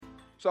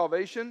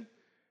salvation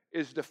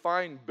is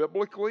defined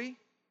biblically.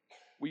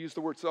 We use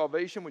the word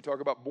salvation. We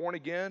talk about born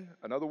again.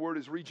 Another word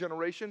is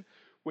regeneration.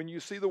 When you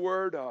see the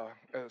word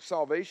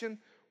salvation,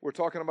 we're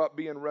talking about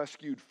being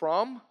rescued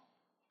from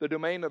the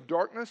domain of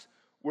darkness.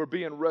 We're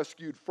being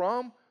rescued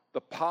from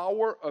the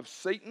power of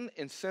Satan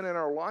and sin in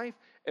our life,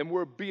 and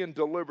we're being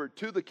delivered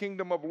to the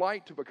kingdom of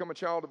light to become a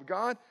child of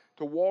God,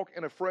 to walk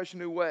in a fresh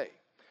new way.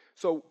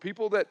 So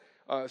people that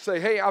say,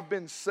 hey, I've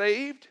been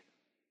saved,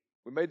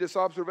 we made this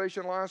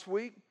observation last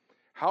week.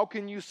 How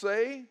can you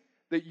say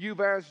that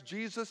you've asked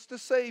Jesus to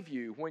save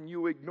you when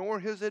you ignore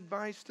his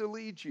advice to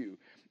lead you?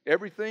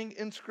 Everything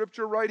in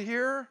Scripture right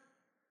here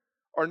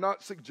are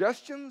not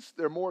suggestions.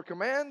 They're more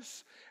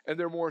commands, and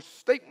they're more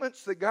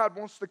statements that God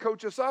wants to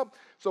coach us up.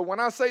 So when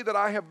I say that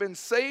I have been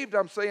saved,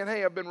 I'm saying,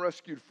 hey, I've been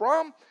rescued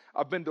from,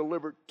 I've been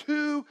delivered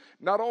to.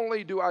 Not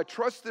only do I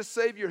trust this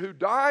Savior who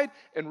died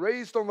and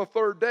raised on the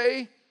third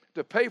day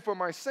to pay for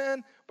my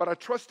sin, but I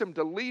trust him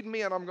to lead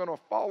me, and I'm going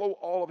to follow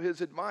all of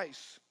his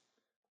advice.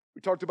 We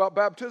talked about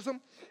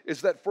baptism.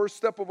 It's that first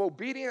step of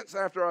obedience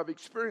after I've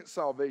experienced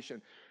salvation.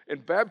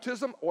 In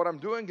baptism, what I'm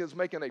doing is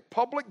making a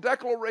public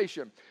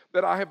declaration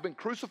that I have been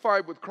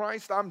crucified with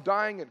Christ. I'm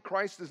dying and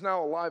Christ is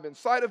now alive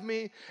inside of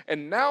me.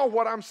 And now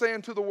what I'm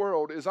saying to the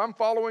world is I'm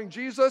following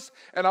Jesus,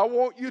 and I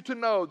want you to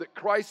know that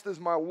Christ is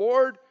my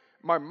Lord,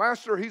 my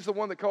master. He's the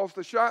one that calls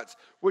the shots,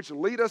 which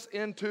lead us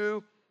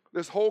into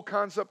this whole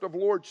concept of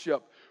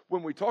lordship.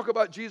 When we talk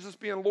about Jesus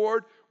being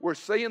Lord, we're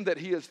saying that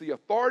he is the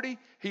authority.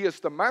 He is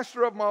the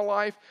master of my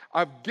life.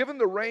 I've given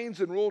the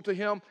reins and rule to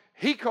him.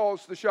 He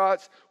calls the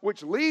shots,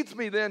 which leads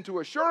me then to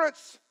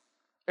assurance.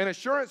 And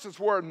assurance is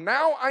where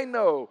now I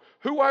know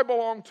who I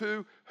belong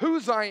to,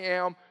 whose I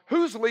am,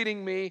 who's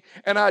leading me,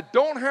 and I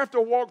don't have to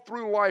walk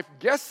through life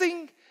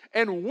guessing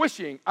and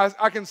wishing.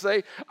 I can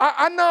say,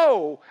 I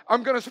know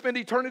I'm going to spend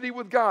eternity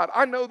with God.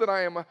 I know that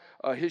I am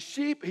his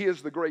sheep. He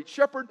is the great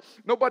shepherd.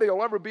 Nobody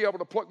will ever be able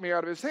to pluck me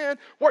out of his hand.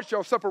 What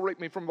shall separate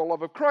me from the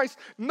love of Christ?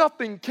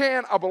 Nothing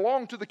can. I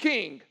belong to the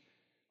King.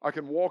 I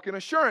can walk in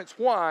assurance.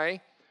 Why?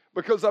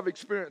 Because I've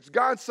experienced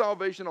God's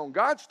salvation on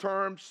God's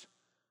terms,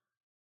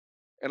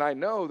 and I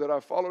know that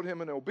I've followed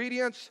him in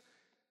obedience,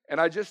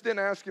 and I just didn't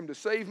ask him to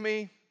save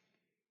me.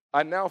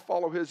 I now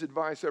follow his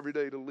advice every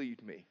day to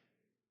lead me.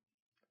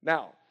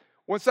 Now,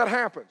 once that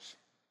happens,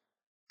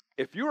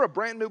 if you're a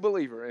brand new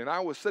believer and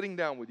I was sitting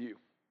down with you,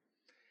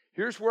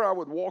 here's where I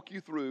would walk you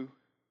through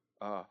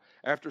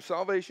after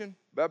salvation,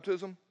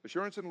 baptism,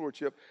 assurance, and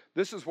lordship.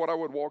 This is what I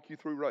would walk you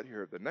through right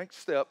here, the next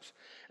steps,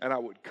 and I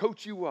would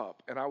coach you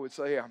up, and I would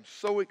say, I'm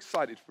so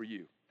excited for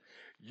you.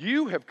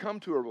 You have come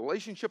to a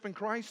relationship in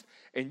Christ,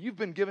 and you've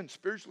been given,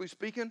 spiritually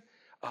speaking,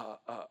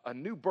 a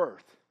new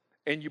birth.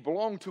 And you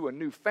belong to a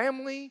new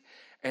family,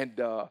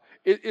 and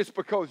it's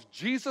because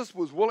Jesus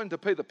was willing to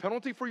pay the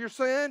penalty for your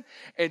sin,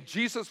 and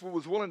Jesus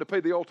was willing to pay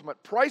the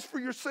ultimate price for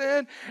your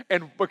sin,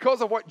 and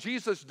because of what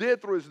Jesus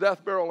did through his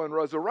death, burial, and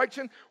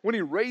resurrection, when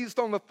he raised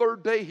on the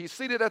third day, he's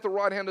seated at the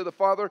right hand of the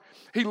Father.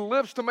 He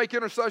lives to make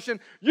intercession.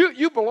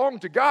 You belong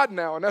to God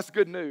now, and that's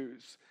good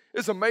news.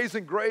 It's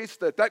amazing grace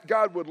that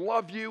God would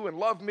love you and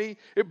love me.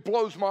 It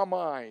blows my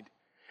mind.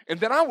 And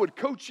then I would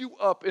coach you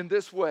up in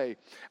this way.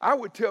 I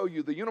would tell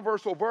you the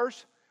universal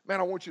verse. Man,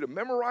 I want you to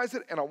memorize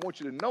it, and I want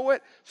you to know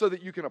it so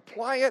that you can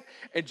apply it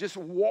and just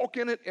walk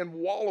in it and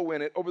wallow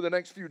in it over the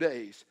next few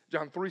days.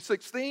 John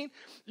 3:16,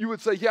 you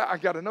would say, yeah, I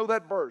got to know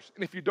that verse.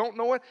 And if you don't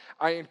know it,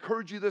 I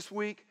encourage you this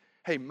week,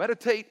 hey,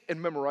 meditate and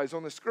memorize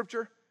on the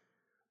scripture.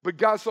 But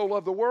God so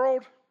loved the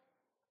world.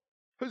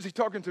 Who's he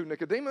talking to?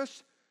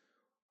 Nicodemus.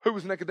 Who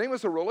was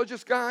Nicodemus? A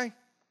religious guy.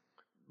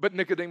 But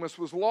Nicodemus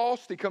was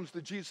lost. He comes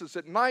to Jesus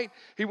at night.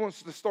 He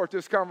wants to start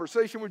this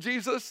conversation with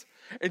Jesus.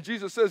 And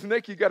Jesus says,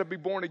 Nick, you got to be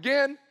born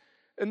again.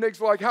 And Nick's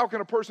like, how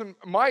can a person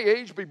my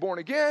age be born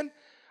again?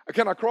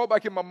 Can I crawl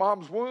back in my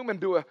mom's womb and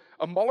do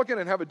a mulligan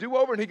and have a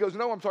do-over? And he goes,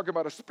 no, I'm talking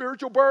about a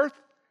spiritual birth.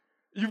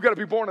 You've got to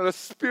be born in the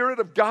Spirit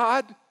of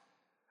God.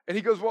 And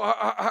he goes, well,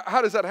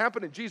 how does that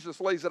happen? And Jesus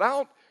lays it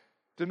out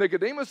to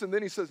Nicodemus. And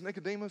then he says,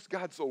 Nicodemus,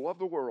 God so loved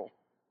the world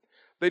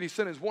that he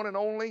sent his one and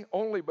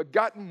only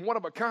begotten,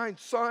 one-of-a-kind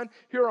Son.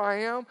 Here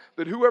I am,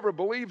 that whoever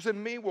believes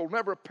in me will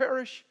never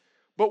perish,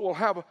 but will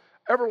have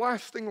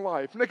everlasting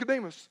life.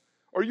 Nicodemus,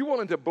 are you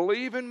willing to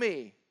believe in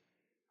me?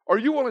 Are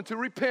you willing to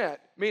repent,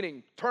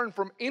 meaning turn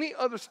from any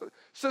other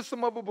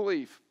system of a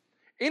belief,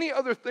 any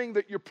other thing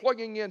that you're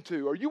plugging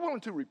into? Are you willing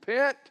to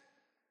repent?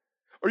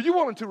 Are you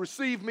willing to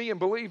receive me and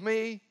believe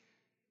me?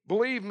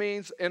 Believe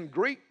means, in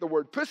Greek, the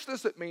word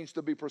pistis, it means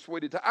to be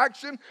persuaded to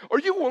action. Are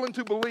you willing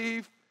to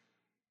believe?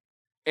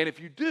 And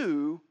if you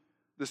do,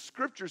 the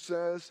scripture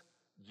says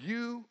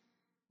you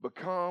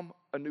become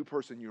a new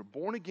person. You're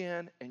born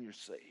again and you're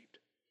saved.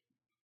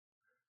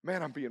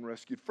 Man, I'm being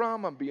rescued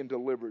from, I'm being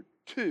delivered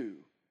to.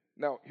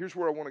 Now, here's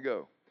where I want to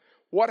go.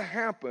 What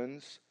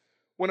happens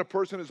when a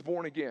person is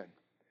born again?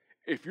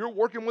 If you're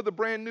working with a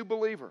brand new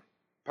believer,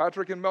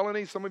 Patrick and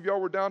Melanie, some of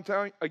y'all were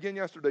downtown again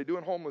yesterday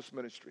doing homeless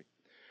ministry.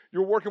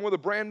 You're working with a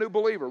brand new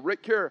believer.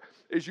 Rick Kerr,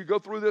 as you go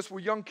through this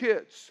with young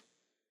kids,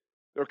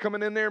 they're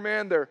coming in there,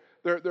 man,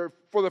 they're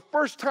for the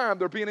first time,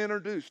 they're being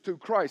introduced to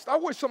Christ. I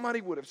wish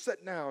somebody would have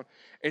sat down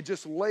and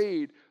just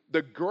laid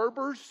the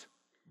Gerber's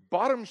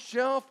bottom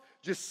shelf,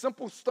 just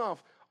simple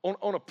stuff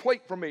on a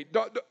plate for me.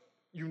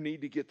 You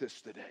need to get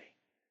this today.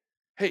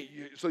 Hey,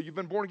 so you've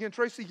been born again,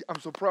 Tracy? I'm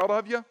so proud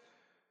of you.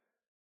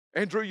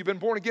 Andrew, you've been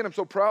born again. I'm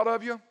so proud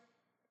of you.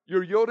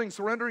 You're yielding,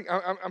 surrendering.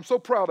 I'm so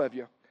proud of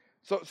you.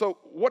 So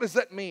what does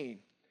that mean?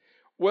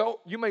 Well,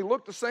 you may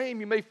look the same,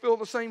 you may feel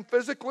the same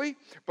physically,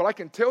 but I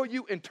can tell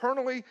you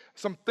internally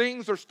some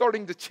things are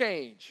starting to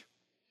change.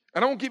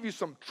 And I want to give you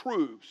some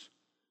truths.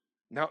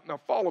 Now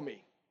follow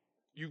me.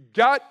 You've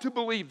got to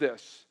believe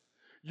this.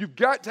 You've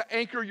got to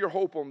anchor your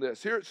hope on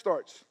this. Here it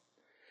starts.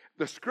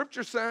 The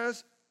scripture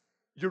says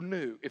you're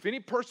new. If any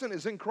person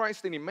is in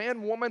Christ, any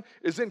man, woman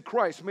is in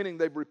Christ, meaning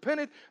they've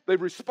repented,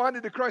 they've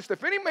responded to Christ.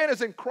 If any man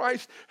is in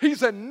Christ,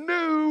 he's a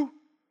new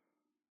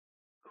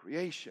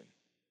creation.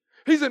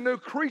 He's a new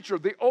creature.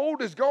 The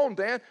old is gone,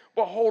 Dan.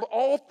 Behold,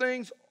 all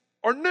things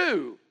are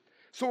new.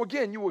 So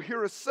again, you will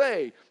hear us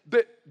say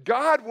that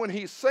God, when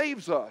he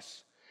saves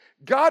us,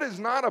 God is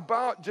not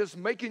about just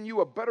making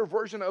you a better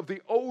version of the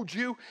old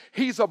you.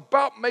 He's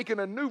about making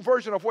a new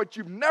version of what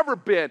you've never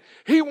been.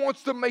 He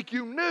wants to make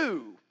you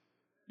new.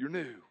 You're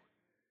new.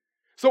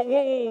 So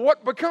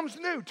what becomes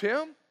new,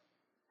 Tim?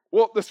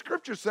 Well, the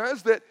scripture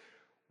says that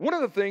one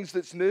of the things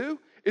that's new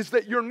is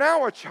that you're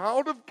now a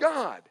child of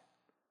God.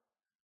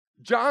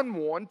 John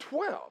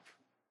 1:12.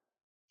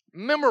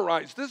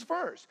 Memorize this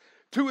verse.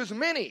 To as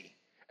many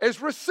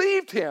as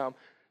received him,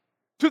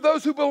 to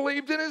those who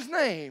believed in his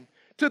name,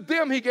 to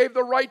them he gave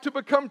the right to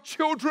become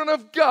children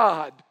of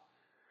God.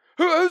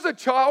 Who's a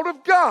child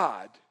of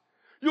God?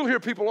 You'll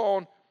hear people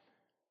on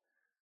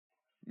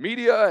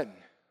media and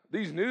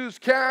these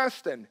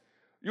newscasts, and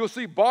you'll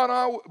see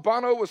Bono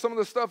with some of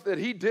the stuff that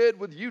he did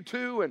with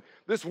U2 and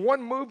this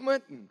one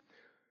movement, and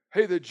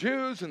hey, the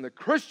Jews and the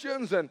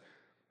Christians and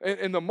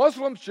the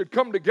Muslims should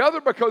come together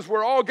because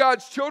we're all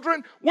God's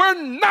children.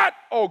 We're not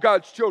all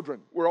God's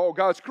children. We're all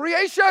God's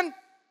creation.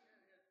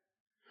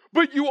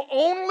 But you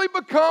only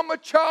become a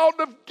child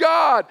of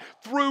God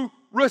through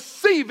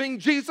receiving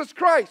Jesus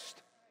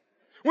Christ.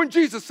 When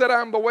Jesus said,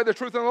 I am the way, the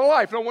truth, and the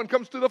life, no one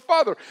comes to the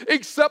Father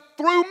except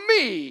through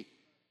me.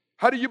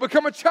 How do you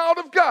become a child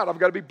of God? I've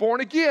got to be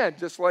born again,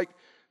 just like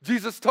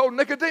Jesus told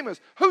Nicodemus.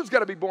 Who's got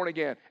to be born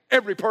again?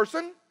 Every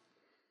person.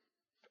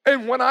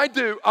 And when I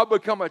do, I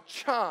become a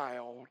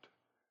child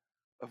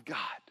of God.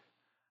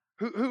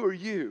 Who are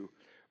you?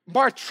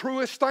 My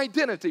truest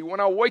identity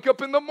when I wake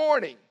up in the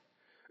morning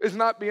is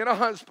not being a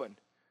husband,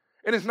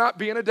 and it's not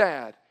being a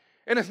dad,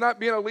 and it's not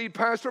being a lead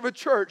pastor of a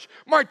church.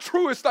 My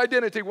truest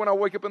identity when I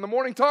wake up in the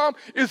morning, Tom,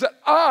 is that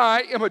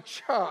I am a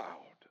child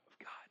of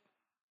God.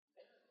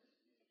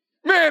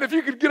 Man, if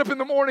you could get up in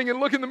the morning and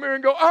look in the mirror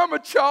and go, I'm a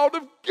child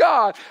of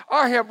God.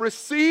 I have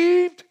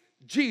received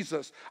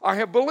Jesus. I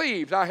have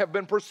believed. I have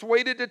been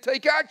persuaded to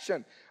take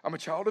action. I'm a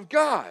child of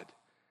God.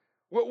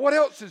 What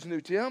else is new,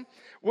 Tim?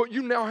 Well,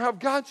 you now have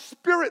God's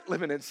Spirit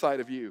living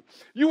inside of you.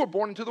 You were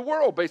born into the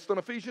world based on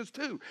Ephesians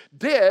 2,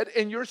 dead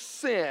in your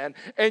sin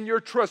and your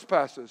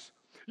trespasses.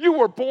 You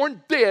were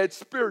born dead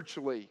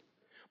spiritually.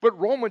 But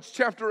Romans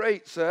chapter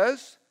 8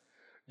 says,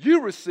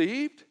 you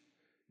received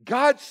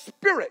God's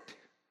Spirit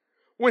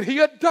when he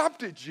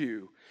adopted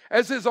you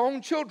as his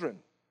own children.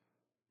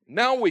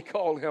 Now we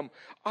call him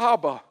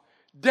Abba,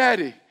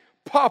 Daddy,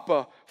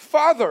 Papa,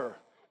 Father.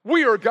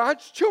 We are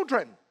God's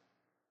children.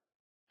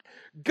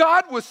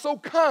 God was so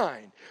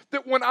kind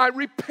that when I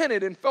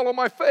repented and fell on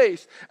my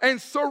face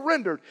and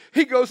surrendered,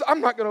 he goes,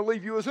 I'm not going to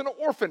leave you as an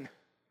orphan.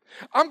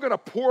 I'm going to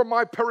pour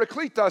my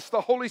Parakletos,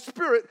 the Holy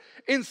Spirit,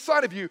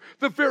 inside of you.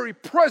 The very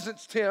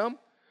presence, Tim,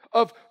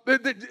 of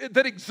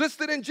that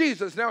existed in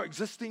Jesus now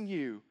exists in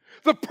you.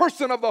 The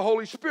person of the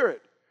Holy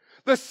Spirit.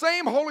 The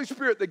same Holy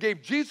Spirit that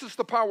gave Jesus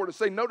the power to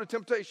say no to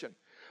temptation.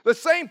 The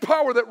same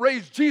power that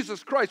raised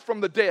Jesus Christ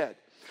from the dead.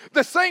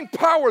 The same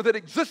power that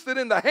existed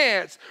in the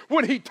hands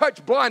when he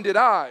touched blinded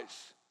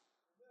eyes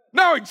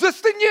now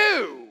exists in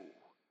you.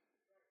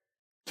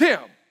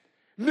 Tim,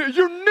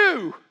 you're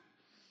new.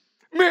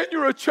 Man,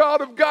 you're a child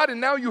of God, and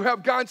now you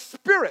have God's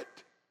Spirit.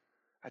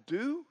 I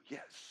do?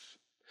 Yes.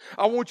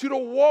 I want you to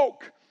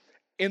walk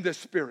in the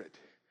Spirit.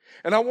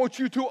 And I want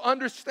you to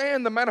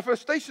understand the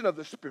manifestation of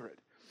the Spirit.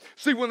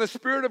 See, when the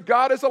Spirit of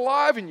God is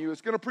alive in you,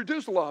 it's going to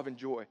produce love and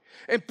joy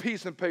and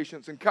peace and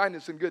patience and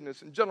kindness and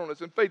goodness and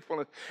gentleness and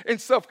faithfulness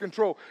and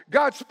self-control.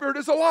 God's Spirit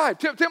is alive.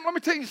 Tim, let me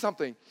tell you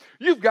something.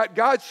 You've got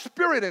God's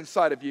Spirit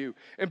inside of you.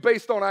 And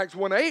based on Acts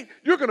 1:8,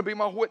 you're going to be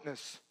my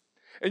witness.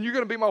 And you're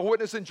going to be my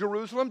witness in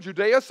Jerusalem,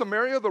 Judea,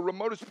 Samaria, the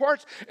remotest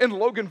parts, in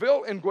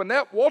Loganville, in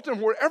Gwinnett,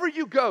 Walton, wherever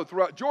you go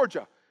throughout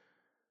Georgia,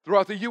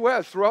 throughout the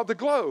U.S., throughout the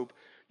globe.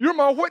 You're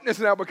my witness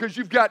now because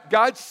you've got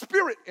God's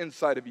Spirit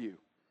inside of you.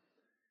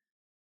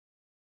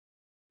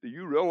 Do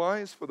you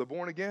realize for the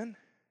born again,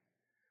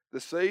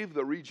 the saved,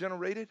 the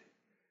regenerated,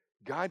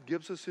 God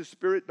gives us his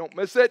Spirit, don't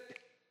miss it,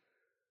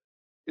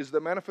 is the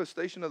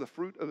manifestation of the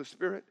fruit of the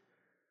Spirit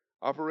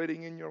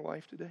operating in your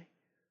life today?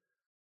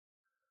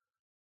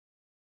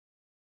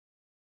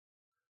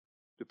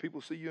 Do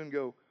people see you and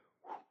go,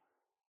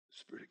 The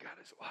Spirit of God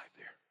is alive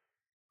there.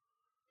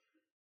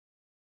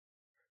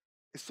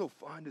 It's so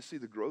fun to see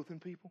the growth in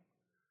people.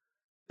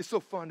 It's so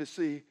fun to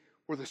see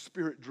where the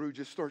Spirit Drew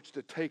just starts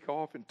to take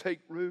off and take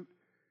root.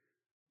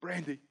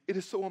 Brandy, it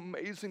is so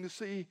amazing to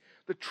see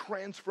the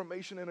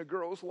transformation in a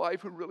girl's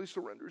life who really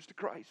surrenders to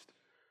Christ.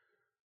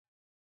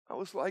 I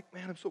was like,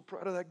 man, I'm so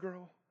proud of that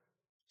girl.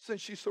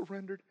 Since she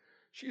surrendered,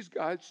 she's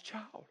God's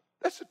child.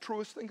 That's the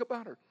truest thing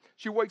about her.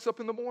 She wakes up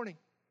in the morning.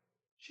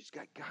 She's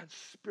got God's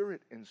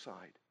Spirit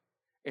inside.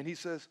 And he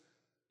says,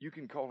 you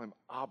can call him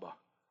Abba,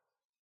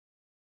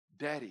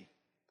 Daddy,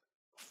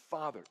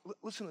 Father.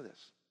 Listen to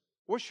this.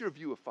 What's your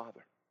view of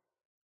Father?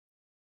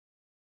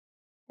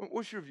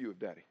 What's your view of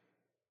Daddy?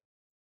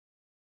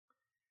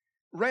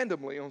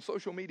 Randomly on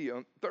social media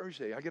on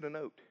Thursday, I get a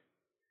note.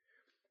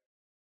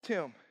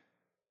 Tim,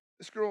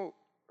 this girl,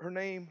 her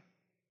name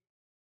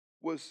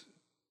was,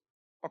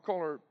 I'll call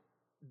her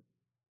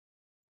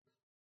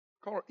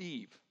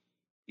Eve.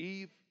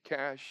 Eve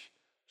Cash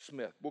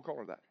Smith. We'll call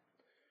her that.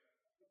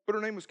 But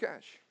her name was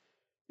Cash.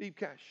 Eve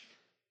Cash.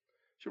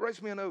 She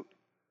writes me a note,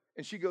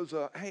 and she goes,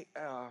 hey,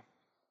 I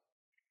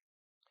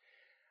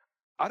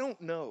don't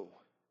know,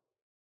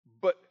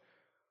 but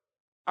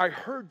I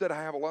heard that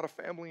I have a lot of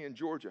family in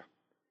Georgia.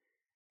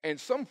 And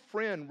some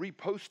friend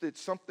reposted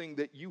something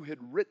that you had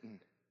written.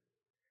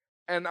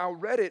 And I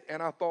read it,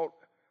 and I thought,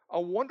 I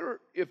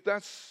wonder if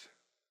that's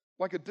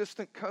like a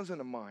distant cousin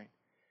of mine.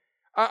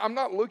 I'm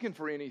not looking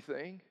for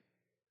anything,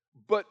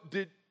 but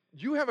did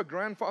you have a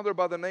grandfather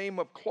by the name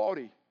of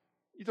Claudie?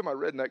 You talking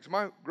about rednecks.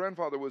 My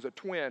grandfather was a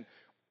twin.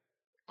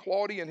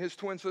 Claudie and his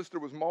twin sister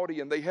was Maudie,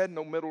 and they had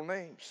no middle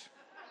names.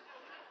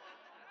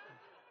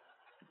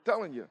 I'm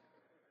telling you.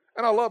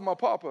 And I love my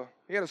papa.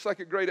 He had a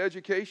second grade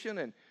education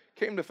and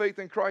came to faith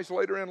in Christ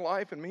later in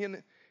life, and me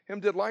and him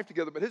did life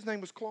together, but his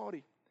name was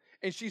Claudie.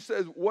 And she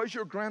says, was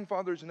your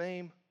grandfather's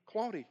name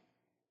Claudie?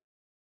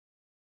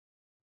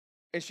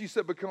 And she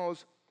said,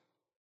 because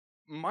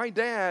my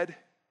dad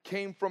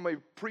came from a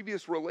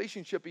previous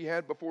relationship he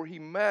had before he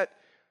met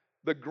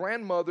the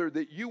grandmother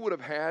that you would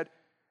have had,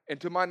 and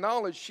to my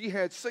knowledge, she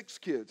had 6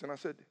 kids. And I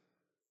said,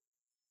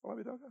 why are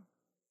we talking?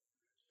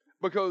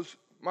 Because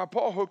my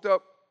pa hooked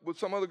up with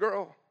some other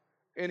girl,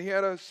 and he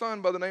had a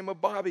son by the name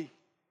of Bobby.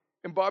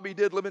 And Bobby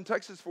did live in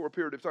Texas for a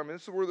period of time. And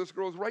this is where this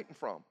girl's writing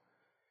from.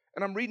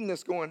 And I'm reading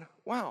this going,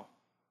 wow.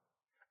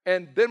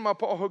 And then my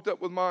pa hooked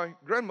up with my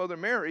grandmother,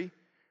 Mary,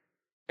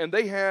 and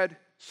they had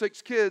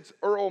 6 kids.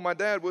 Earl, my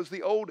dad, was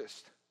the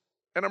oldest.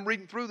 And I'm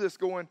reading through this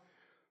going,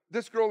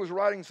 this girl is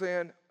writing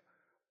saying,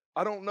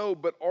 I don't know,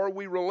 but are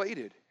we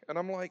related? And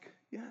I'm like,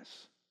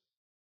 yes.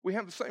 We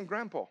have the same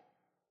grandpa.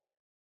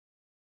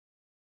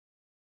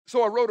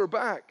 So I wrote her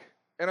back,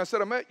 and I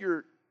said, I met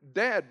your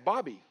dad,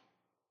 Bobby.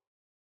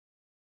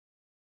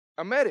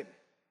 I met him.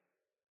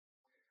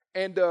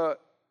 And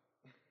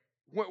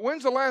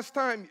when's the last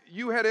time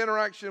you had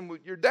interaction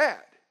with your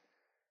dad?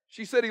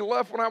 She said he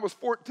left when I was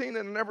 14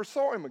 and I never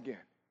saw him again.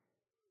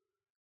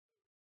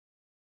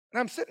 And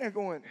I'm sitting there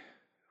going, I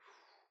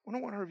wonder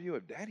what her view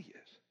of daddy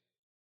is.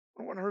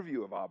 I wonder what her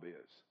view of Abba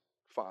is,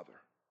 father.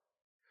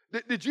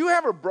 Did you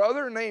have a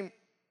brother named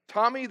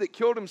Tommy that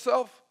killed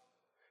himself?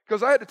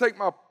 Because I had to take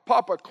my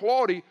papa,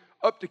 Claudie,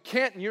 up to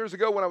Canton years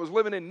ago when I was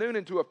living in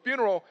Noonan to a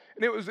funeral,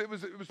 and it was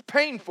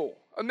painful.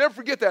 I'll never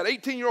forget that.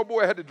 18-year-old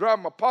boy had to drive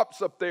my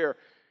pops up there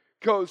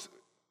because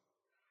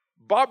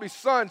Bobby's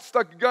son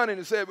stuck a gun in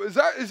his head. Is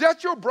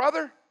that your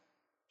brother?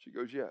 She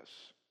goes, yes.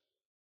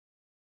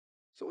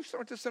 So we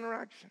start this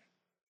interaction.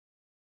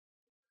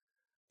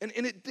 And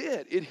it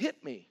did. It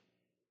hit me.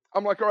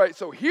 I'm like, all right,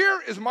 so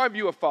here is my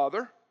view of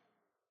father.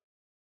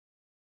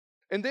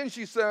 And then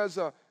she says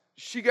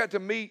she got to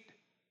meet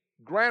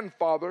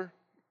grandfather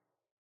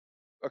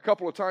a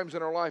couple of times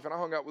in her life, and I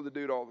hung out with the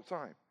dude all the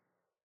time.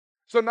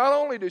 So not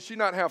only did she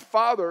not have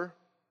father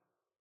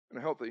in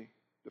a healthy,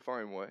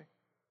 defined way,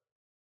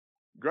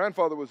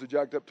 grandfather was a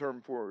jacked up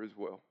term for her as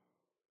well.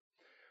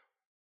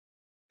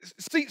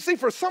 See,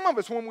 for some of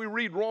us, when we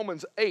read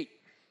Romans 8,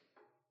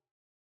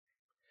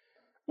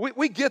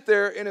 we get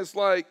there and it's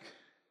like,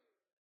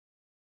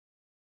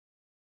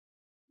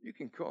 you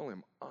can call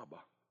him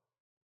Abba,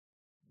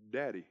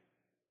 Daddy,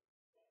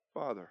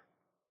 Father,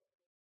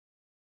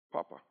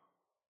 Papa.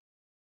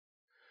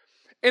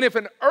 And if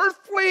an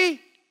earthly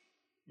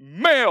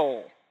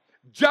male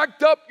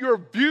jacked up your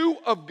view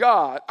of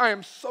God, I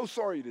am so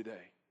sorry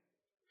today.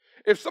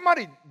 If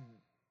somebody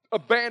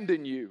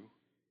abandoned you,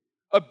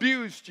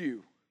 abused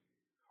you,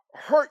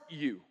 hurt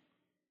you,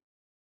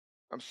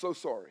 I'm so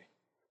sorry.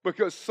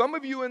 Because some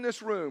of you in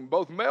this room,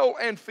 both male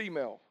and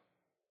female,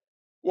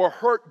 were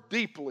hurt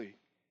deeply.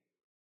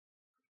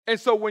 And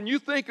so when you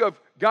think of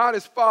God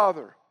as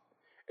Father,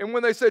 and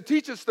when they said,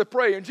 teach us to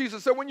pray, and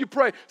Jesus said, when you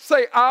pray,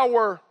 say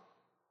our.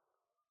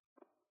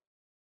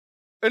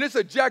 And it's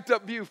a jacked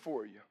up view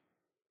for you.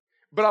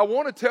 But I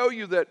want to tell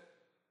you that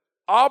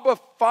Abba,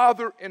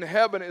 Father in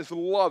heaven, is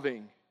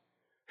loving.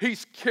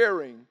 He's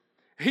caring.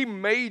 He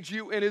made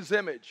you in his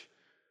image.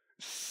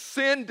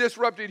 Sin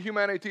disrupted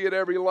humanity at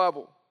every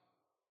level.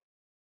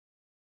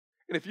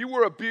 And if you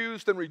were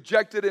abused and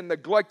rejected and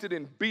neglected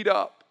and beat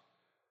up,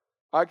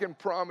 I can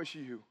promise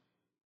you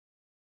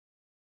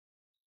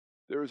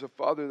there is a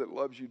Father that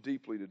loves you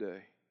deeply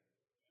today.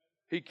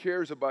 He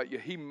cares about you.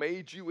 He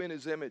made you in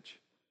His image.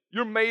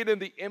 You're made in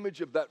the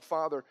image of that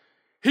Father.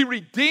 He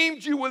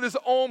redeemed you with His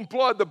own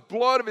blood, the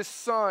blood of His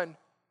Son.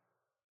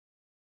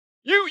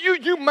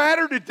 You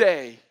matter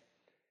today.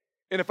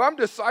 And if I'm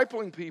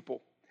discipling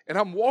people and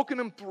I'm walking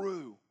them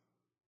through,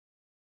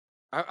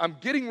 I'm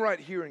getting right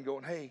here and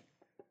going, hey,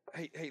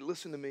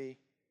 listen to me.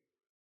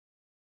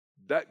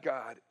 That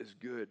God is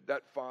good.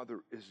 That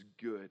Father is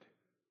good.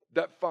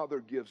 That Father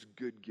gives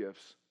good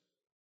gifts.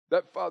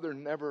 That Father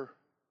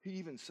He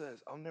even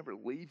says, I'll never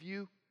leave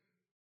you.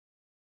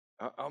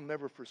 I'll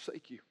never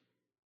forsake you.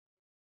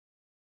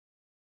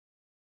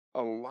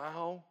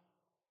 Allow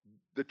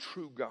the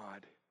true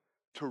God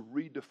to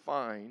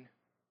redefine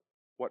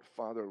what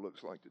Father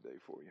looks like today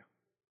for you.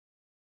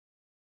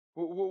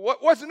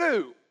 What's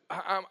new?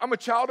 I'm a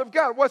child of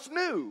God. What's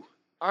new?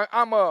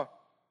 I'm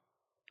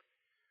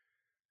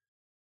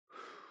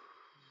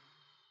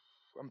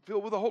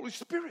filled with the Holy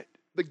Spirit.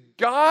 The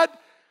God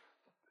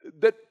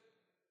that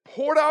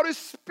poured out His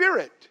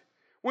Spirit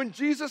when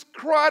Jesus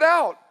cried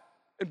out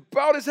and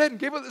bowed His head and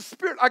gave up the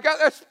Spirit. I got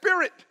that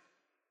Spirit.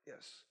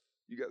 Yes,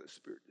 you got that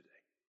Spirit today.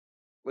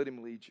 Let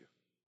Him lead you.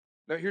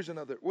 Now here's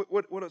another.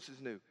 What else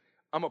is new?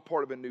 I'm a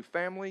part of a new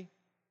family.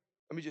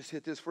 Let me just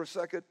hit this for a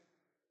second.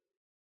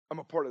 I'm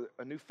a part of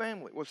a new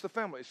family. What's the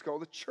family? It's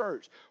called the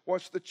church.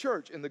 What's the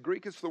church? In the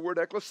Greek, it's the word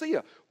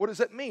ecclesia. What does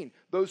that mean?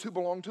 Those who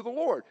belong to the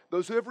Lord,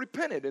 those who have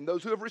repented, and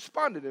those who have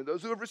responded, and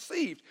those who have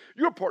received.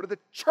 You're part of the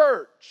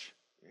church.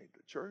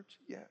 The church?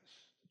 Yes,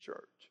 the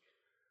church.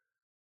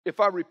 If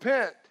I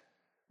repent,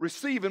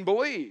 receive, and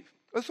believe.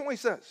 Listen what he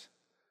says.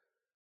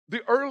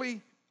 The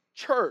early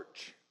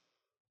church,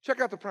 check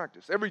out the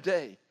practice. Every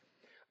day,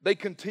 they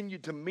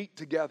continued to meet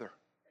together,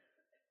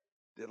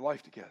 did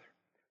life together.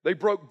 They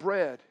broke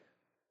bread,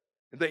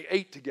 and they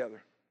ate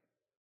together.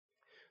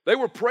 They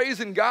were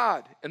praising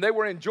God, and they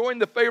were enjoying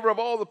the favor of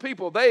all the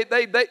people. They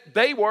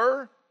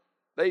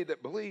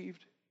that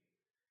believed.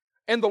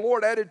 And the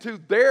Lord added to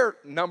their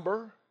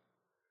number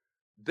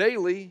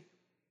daily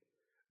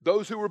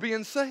those who were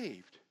being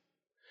saved.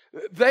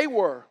 They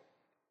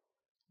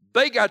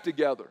got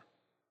together.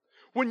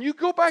 When you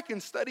go back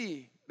and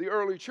study the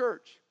early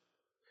church,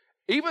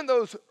 even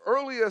those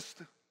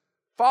earliest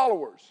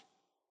followers,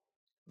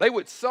 they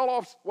would sell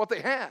off what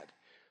they had.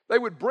 They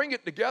would bring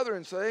it together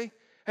and say,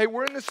 hey,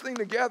 we're in this thing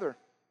together.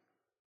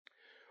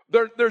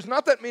 There's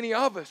not that many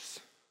of us.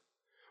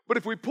 But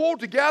if we pull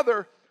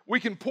together, we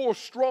can pull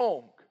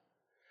strong.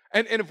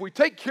 And if we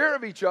take care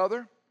of each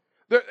other,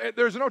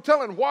 there's no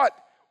telling what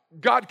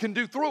God can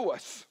do through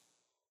us.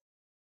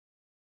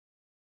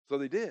 So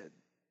they did.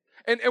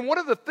 And one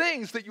of the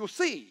things that you'll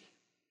see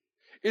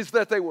is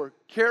that they were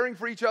caring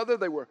for each other.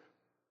 They were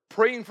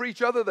praying for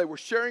each other. They were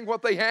sharing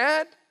what they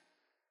had.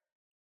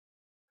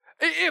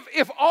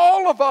 If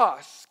all of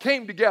us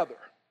came together,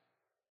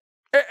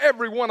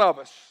 every one of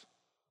us,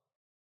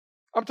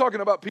 I'm talking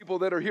about people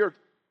that are here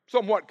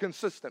somewhat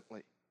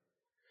consistently,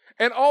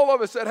 and all of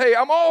us said, hey,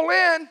 I'm all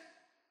in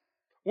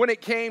when it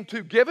came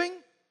to giving,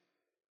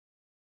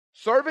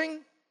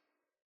 serving,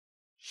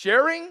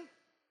 sharing.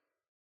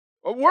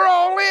 We're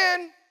all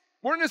in.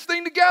 We're in this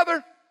thing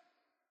together.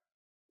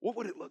 What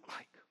would it look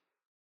like?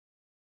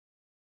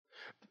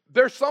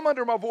 There's some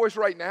under my voice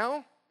right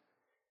now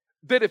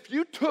that if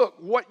you took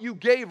what you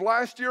gave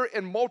last year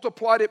and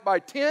multiplied it by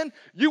 10,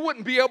 you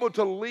wouldn't be able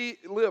to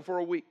live for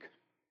a week.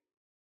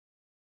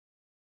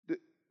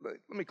 Let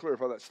me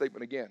clarify that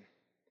statement again.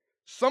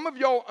 Some of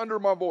y'all under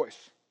my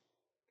voice,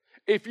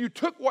 if you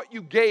took what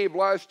you gave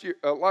last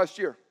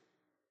year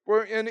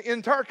for an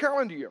entire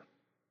calendar year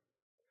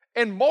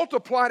and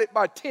multiplied it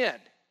by 10,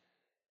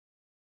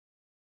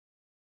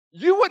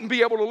 you wouldn't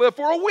be able to live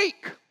for a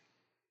week.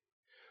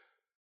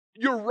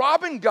 You're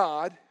robbing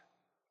God.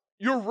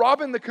 You're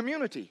robbing the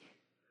community.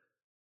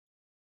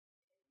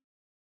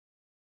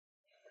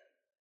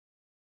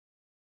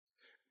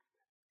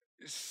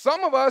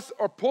 Some of us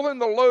are pulling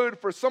the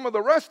load for some of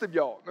the rest of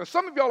y'all. Now,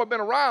 some of y'all have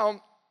been around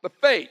the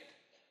faith.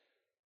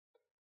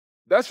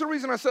 That's the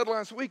reason I said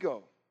last week,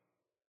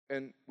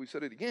 and we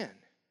said it again.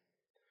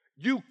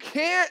 You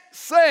can't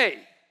say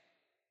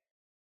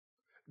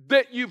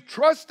that you've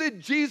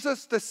trusted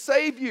Jesus to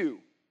save you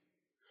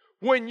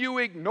when you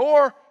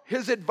ignore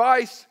His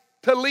advice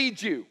to lead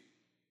you.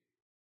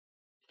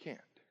 Can't.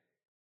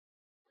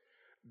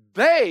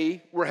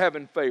 They were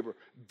having favor.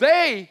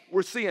 They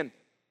were seeing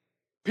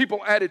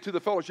people added to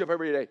the fellowship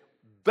every day.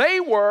 They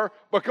were,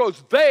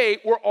 because they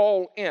were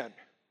all in.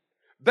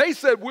 They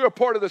said, we're a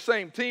part of the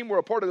same team. We're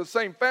a part of the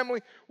same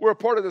family. We're a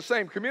part of the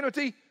same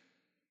community.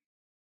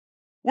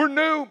 We're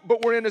new,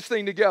 but we're in this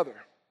thing together.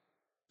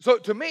 So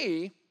to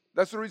me,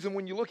 that's the reason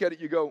when you look at it,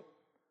 you go,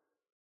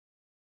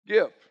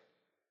 give.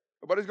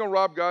 Nobody's going to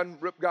rob God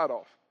and rip God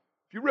off.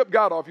 If you rip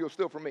God off, you'll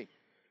steal from me.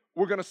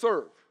 We're going to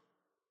serve.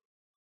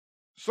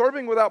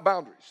 Serving without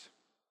boundaries.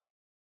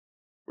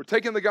 We're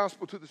taking the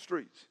gospel to the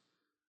streets.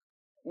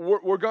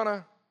 We're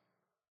going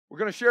We're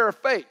going to share our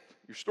faith.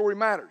 Your story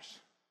matters.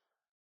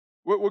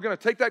 We're going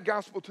to take that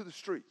gospel to the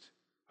streets.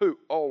 Who?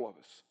 All of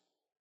us.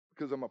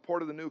 Because I'm a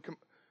part of the new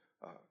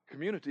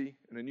community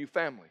and a new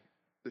family,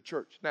 the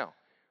church. Now,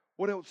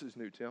 what else is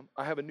new, Tim?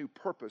 I have a new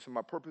purpose, and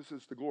my purpose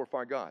is to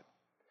glorify God.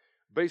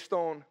 Based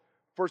on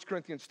 1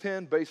 Corinthians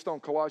 10, based on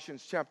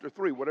Colossians chapter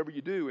 3, whatever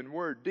you do in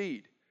word,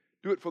 deed,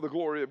 do it for the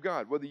glory of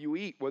God. Whether you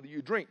eat, whether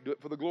you drink, do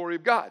it for the glory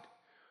of God.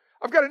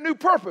 I've got a new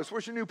purpose.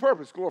 What's your new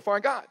purpose? Glorify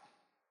God.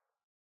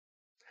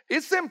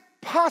 It's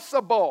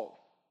impossible.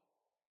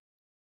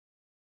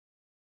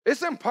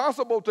 It's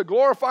impossible to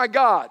glorify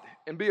God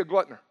and be a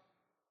glutton.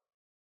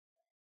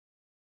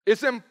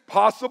 It's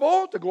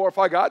impossible to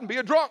glorify God and be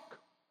a drunk.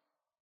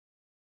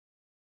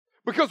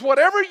 Because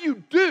whatever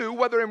you do,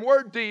 whether in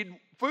word, deed,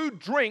 food,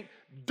 drink,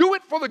 do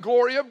it for the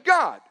glory of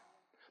God.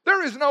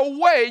 There is no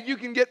way you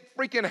can get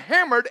freaking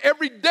hammered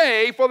every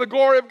day for the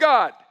glory of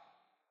God.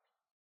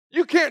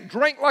 You can't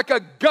drink like a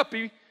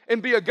guppy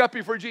and be a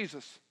guppy for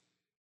Jesus.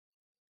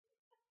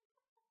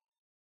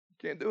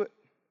 You can't do it.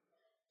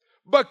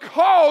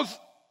 Because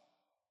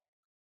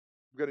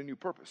we've got a new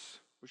purpose.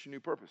 What's your new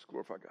purpose?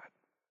 Glorify God.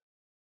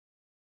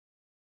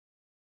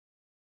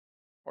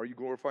 Are you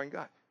glorifying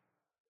God?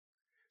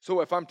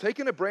 So if I'm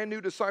taking a brand new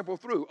disciple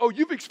through, oh,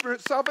 you've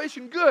experienced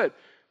salvation, good.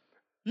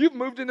 You've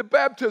moved into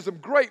baptism,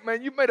 great,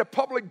 man. You've made a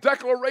public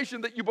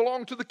declaration that you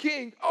belong to the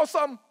King,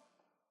 awesome.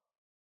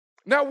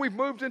 Now we've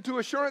moved into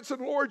assurance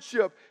and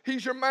lordship.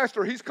 He's your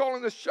master. He's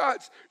calling the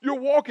shots. You're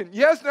walking.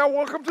 Yes, now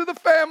welcome to the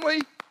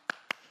family.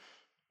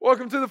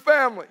 Welcome to the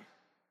family.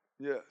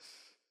 Yes.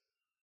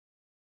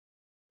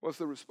 What's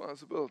the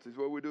responsibilities?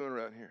 What are we doing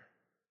around here?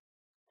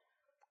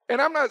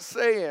 And I'm not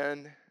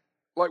saying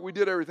like we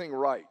did everything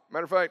right.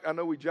 Matter of fact, I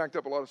know we jacked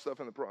up a lot of stuff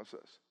in the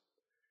process.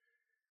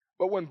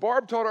 But when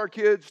Barb taught our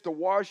kids to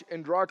wash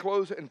and dry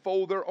clothes and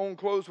fold their own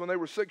clothes when they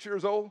were 6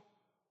 years old,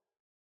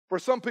 for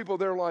some people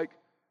they're like,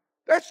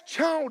 that's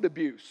child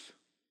abuse.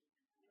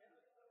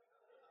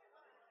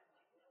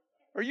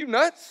 Are you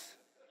nuts?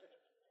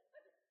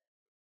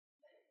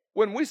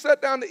 When we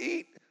sat down to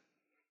eat,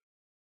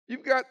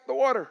 you've got the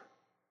water.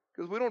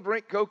 Because we don't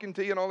drink Coke and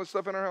tea and all this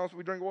stuff in our house.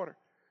 We drink water.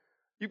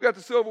 You've got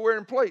the silverware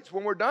and plates.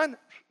 When we're done,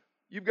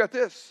 you've got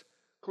this.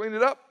 Clean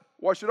it up,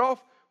 wash it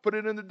off, put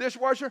it in the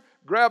dishwasher,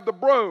 grab the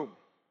broom.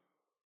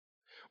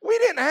 We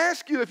didn't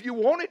ask you if you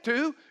wanted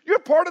to. You're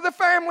part of the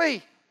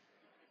family.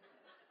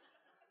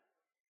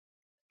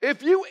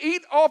 If you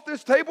eat off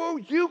this table,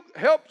 you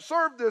help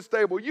serve this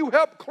table. You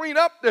help clean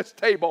up this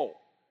table.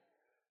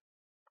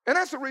 And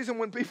that's the reason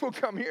when people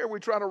come here, we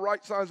try to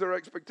right-size their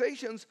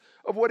expectations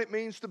of what it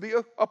means to be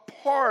a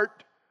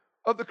part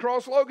of the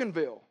Cross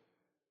Loganville.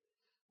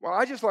 Well,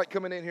 I just like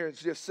coming in here and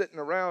just sitting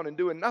around and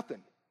doing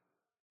nothing.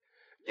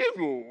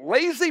 You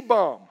lazy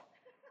bum.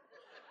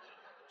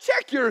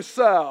 Check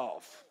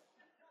yourself.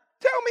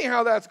 Tell me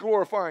how that's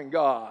glorifying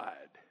God.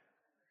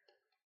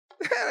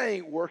 That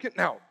ain't working.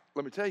 Now,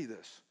 let me tell you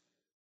this.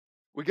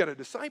 We got to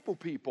disciple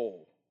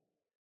people.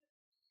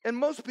 And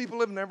most people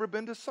have never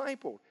been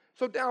discipled.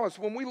 So Dallas,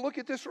 when we look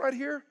at this right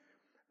here,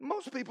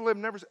 most people have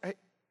never,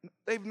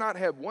 they've not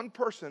had one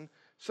person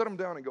sit them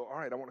down and go, all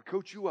right, I want to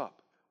coach you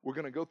up. We're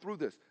going to go through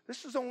this.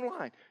 This is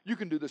online. You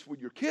can do this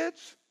with your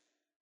kids.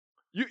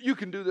 You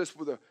can do this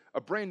with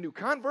a brand new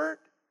convert.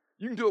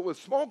 You can do it with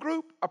a small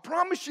group. I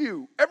promise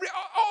you,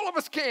 all of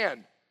us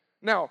can.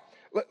 Now,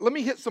 let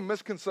me hit some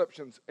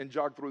misconceptions and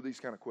jog through these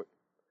kind of quick.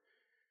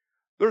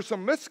 There's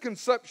some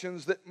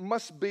misconceptions that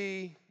must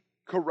be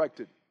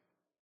corrected.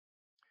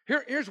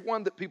 Here's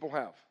one that people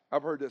have.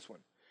 I've heard this one.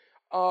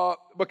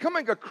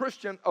 Becoming a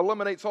Christian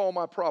eliminates all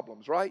my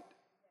problems, right?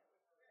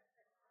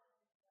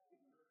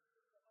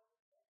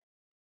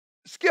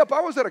 Skip,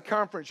 I was at a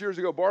conference years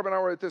ago. Barb and I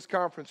were at this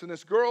conference, and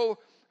this girl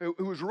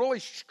who was really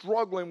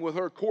struggling with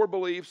her core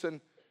beliefs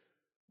and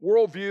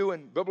worldview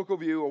and biblical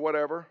view or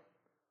whatever,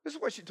 this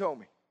is what she told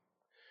me.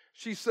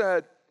 She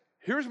said,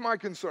 here's my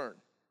concern.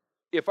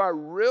 If I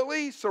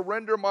really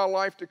surrender my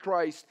life to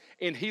Christ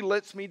and He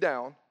lets me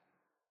down,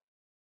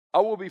 I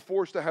will be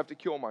forced to have to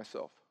kill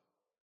myself.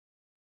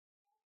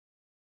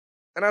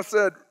 And I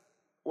said,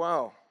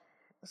 wow,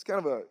 that's kind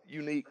of a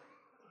unique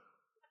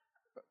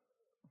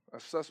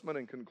assessment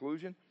and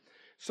conclusion.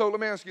 So let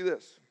me ask you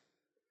this.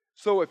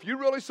 So if you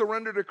really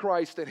surrender to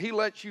Christ and He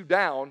lets you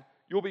down,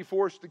 you'll be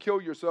forced to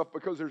kill yourself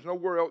because there's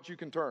nowhere else you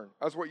can turn.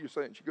 That's what you're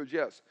saying. She goes,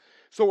 yes.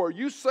 So are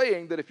you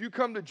saying that if you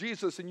come to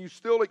Jesus and you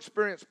still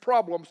experience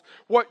problems,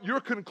 what you're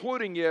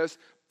concluding is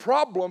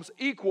problems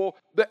equal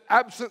the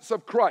absence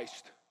of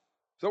Christ?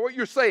 Is that what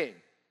you're saying?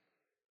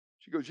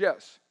 She goes,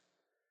 yes.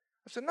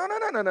 I said,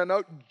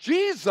 no.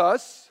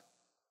 Jesus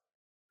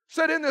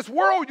said in this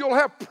world you'll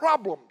have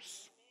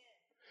problems.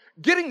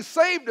 Getting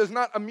saved does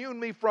not immune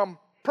me from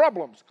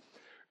problems.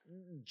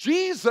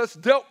 Jesus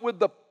dealt with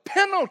the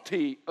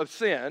penalty of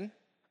sin.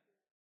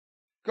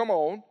 Come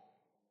on.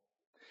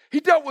 He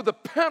dealt with the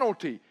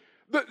penalty.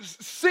 The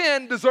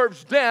sin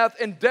deserves death,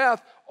 and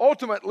death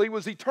ultimately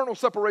was eternal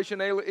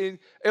separation,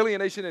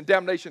 alienation, and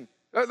damnation.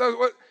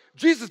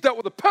 Jesus dealt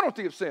with the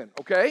penalty of sin,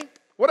 okay?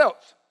 What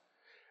else?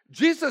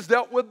 Jesus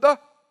dealt with the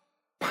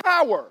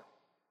power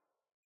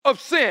of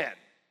sin.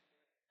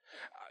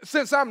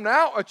 Since I'm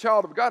now a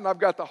child of God and I've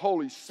got the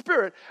Holy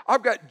Spirit,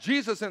 I've got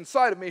Jesus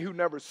inside of me who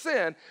never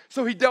sinned,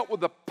 so he dealt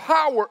with the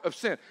power of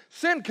sin.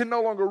 Sin can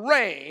no longer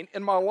reign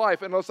in my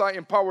life unless I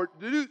empower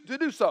it to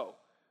do so.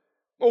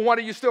 Well, why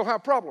do you still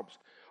have problems?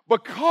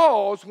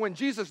 Because when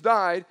Jesus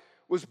died,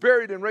 was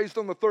buried, and raised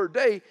on the third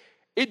day,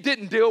 it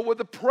didn't deal with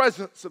the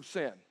presence of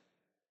sin.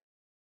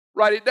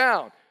 Write it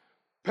down.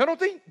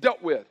 Penalty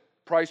dealt with,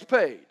 price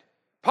paid.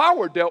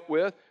 Power dealt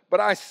with,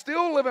 but I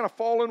still live in a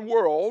fallen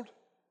world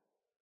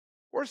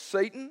where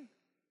Satan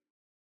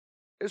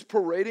is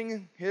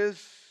parading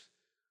his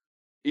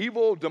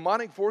evil,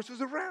 demonic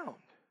forces around.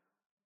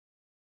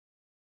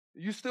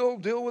 You still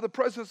deal with the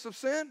presence of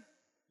sin?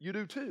 You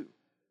do too.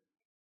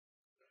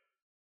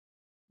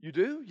 You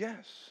do?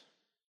 Yes.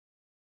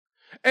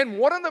 And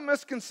one of the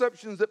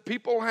misconceptions that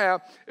people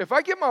have, if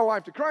I give my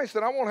life to Christ,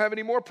 then I won't have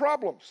any more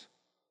problems.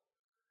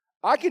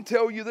 I can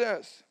tell you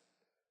this.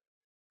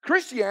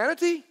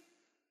 Christianity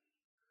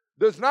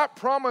does not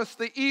promise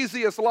the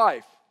easiest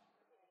life,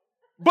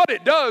 but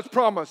it does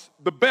promise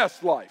the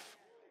best life.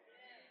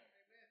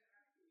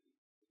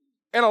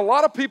 And a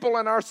lot of people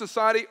in our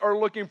society are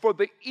looking for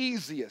the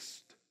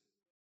easiest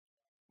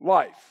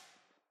life.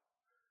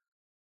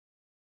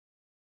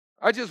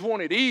 I just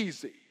want it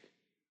easy.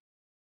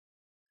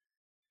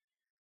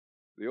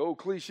 The old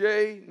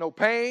cliche, no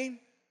pain.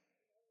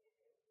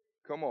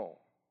 Come on.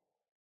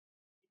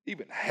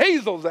 Even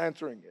Hazel's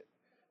answering it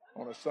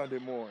on a Sunday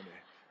morning,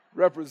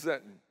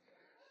 representing.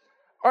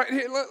 All right,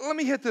 here, let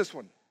me hit this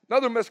one.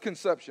 Another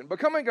misconception.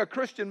 Becoming a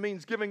Christian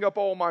means giving up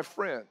all my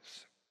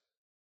friends.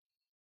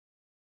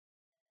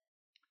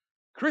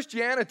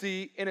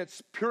 Christianity, in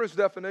its purest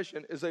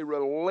definition, is a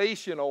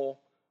relational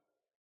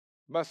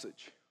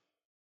message.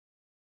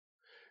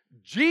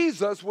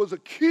 Jesus was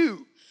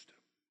accused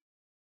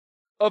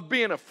of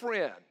being a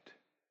friend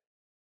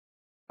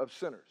of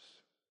sinners.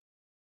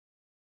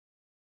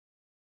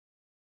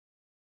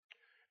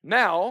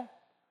 Now,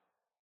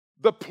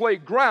 the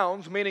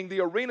playgrounds, meaning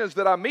the arenas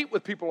that I meet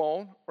with people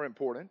on, are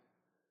important.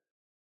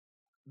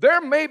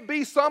 There may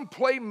be some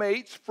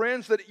playmates,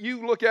 friends that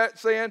you look at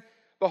saying,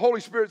 the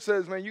Holy Spirit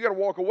says, man, you got to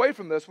walk away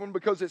from this one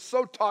because it's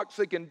so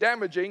toxic and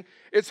damaging,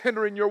 it's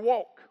hindering your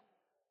walk.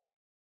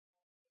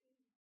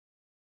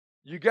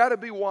 You got to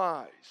be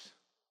wise.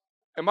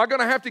 Am I going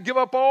to have to give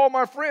up all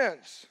my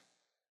friends?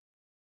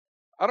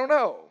 I don't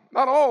know.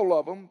 Not all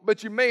of them,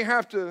 but you may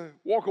have to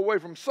walk away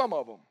from some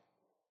of them.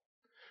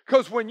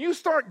 Because when you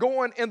start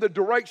going in the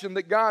direction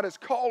that God is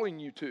calling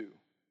you to,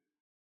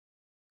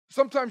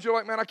 sometimes you're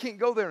like, man, I can't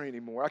go there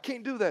anymore. I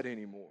can't do that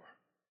anymore.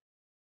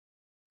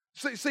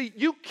 See,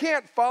 you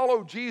can't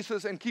follow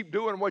Jesus and keep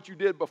doing what you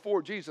did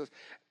before Jesus.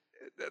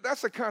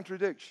 That's a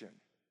contradiction.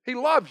 He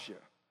loves you.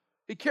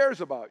 He cares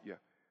about you.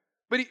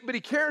 But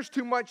he cares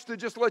too much to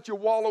just let you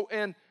wallow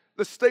in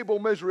the stable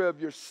misery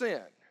of your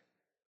sin.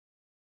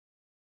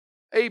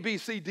 A, B,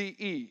 C, D,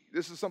 E.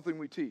 This is something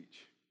we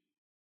teach.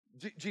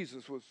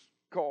 Jesus was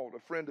called a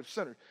friend of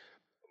sinners.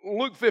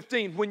 Luke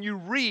 15, when you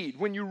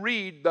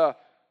read the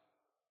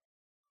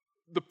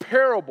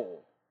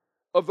parable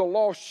of the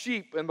lost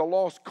sheep and the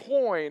lost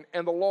coin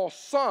and the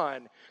lost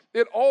son,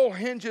 it all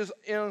hinges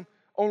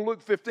on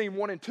Luke 15,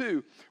 1 and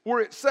 2,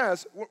 where it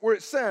says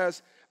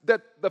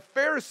that the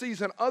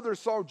Pharisees and others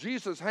saw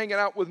Jesus hanging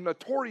out with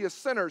notorious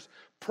sinners,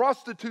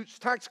 prostitutes,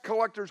 tax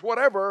collectors,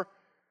 whatever,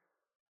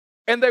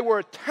 and they were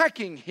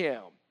attacking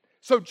him.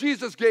 So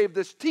Jesus gave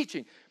this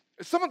teaching.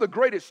 Some of the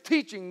greatest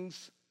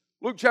teachings,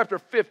 Luke chapter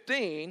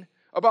 15,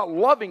 about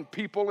loving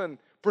people and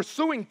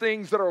pursuing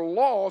things that are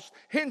lost,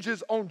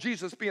 hinges on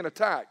Jesus being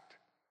attacked.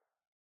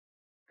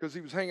 Because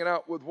he was hanging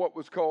out with what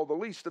was called the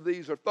least of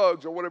these, or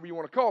thugs, or whatever you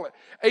want to call it.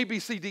 A, B,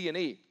 C, D, and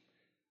E.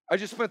 I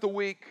just spent the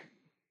week,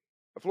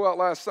 I flew out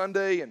last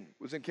Sunday and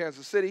was in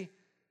Kansas City,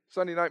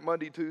 Sunday night,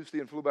 Monday, Tuesday,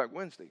 and flew back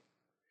Wednesday.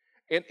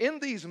 And in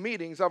these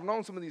meetings, I've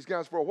known some of these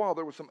guys for a while.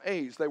 There were some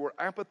A's. They were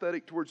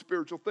apathetic towards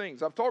spiritual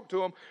things. I've talked to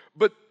them,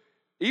 but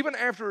even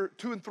after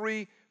 2 and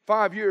 3,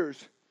 5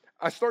 years,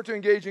 I start to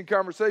engage in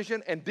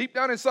conversation, and deep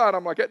down inside,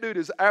 I'm like, that dude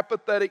is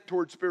apathetic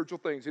towards spiritual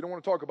things. He don't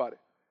want to talk about it.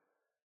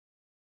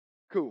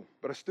 Cool,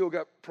 but I still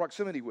got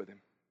proximity with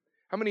him.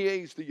 How many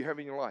A's do you have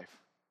in your life?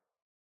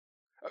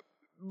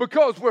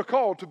 Because we're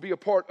called to be a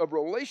part of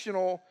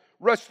relational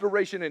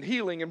restoration and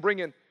healing and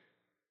bringing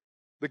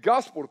the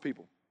gospel to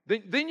people.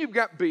 Then you've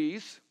got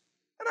B's,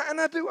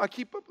 and I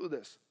keep up with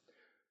this.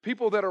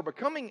 People that are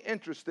becoming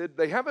interested,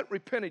 they haven't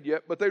repented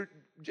yet, but they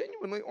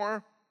genuinely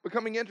are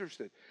becoming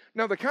interested.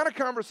 Now, the kind of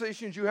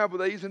conversations you have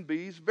with A's and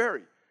B's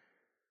vary.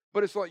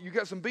 But it's like, you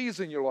got some B's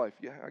in your life.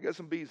 Yeah, I got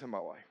some B's in my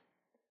life.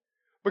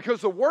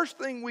 Because the worst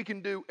thing we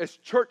can do as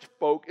church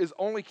folk is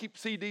only keep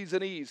C, D's,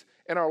 and E's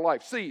in our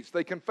life. C's,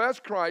 they confess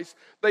Christ,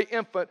 they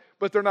infant,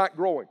 but they're not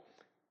growing.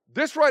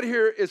 This right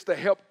here is to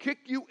help kick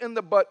you in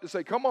the butt to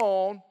say, come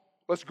on,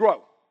 let's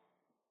grow.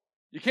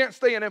 You can't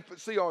stay in infant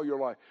C all your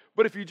life.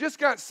 But if you just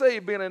got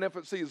saved, being an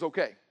infant C is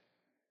okay.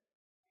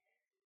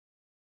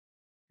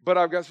 But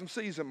I've got some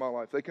C's in my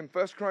life. They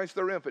confess Christ,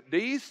 they're infant.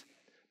 D's,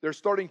 they're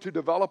starting to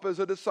develop as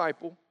a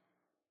disciple.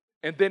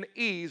 And then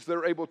ease,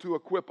 they're able to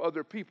equip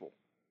other people.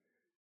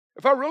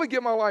 If I really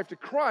give my life to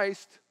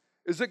Christ,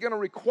 is it going to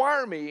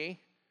require me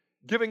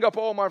giving up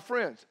all my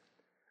friends?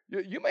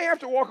 You may have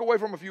to walk away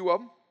from a few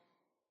of them.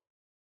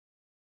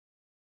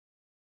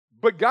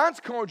 But God's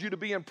called you to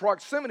be in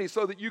proximity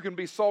so that you can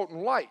be salt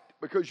and light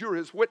because you're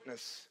His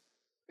witness.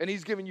 And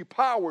He's given you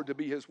power to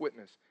be His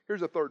witness.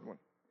 Here's a third one.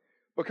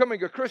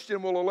 Becoming a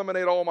Christian will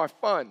eliminate all my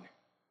fun.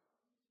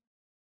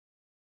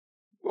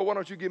 Well, why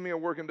don't you give me a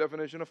working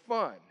definition of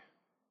fun?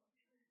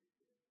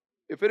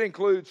 If it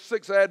includes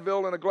 6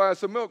 Advil and a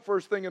glass of milk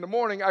first thing in the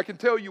morning, I can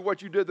tell you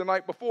what you did the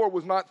night before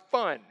was not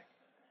fun.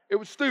 It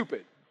was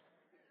stupid.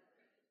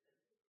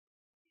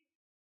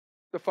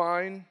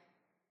 Define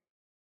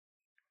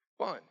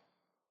fun.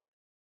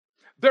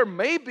 There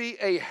may be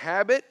a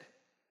habit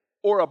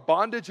or a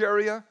bondage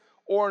area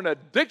or an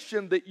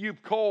addiction that you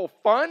call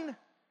fun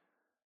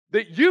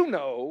that you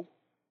know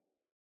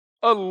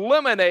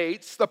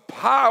eliminates the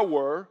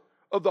power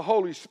of the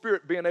Holy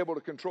Spirit being able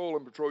to control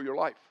and control your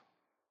life.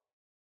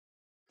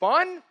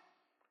 Fun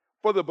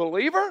for the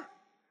believer,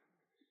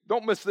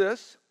 don't miss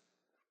this,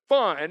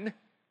 fun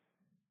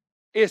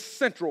is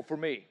central for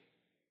me.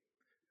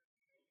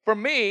 For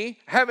me,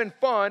 having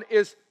fun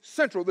is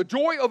central. The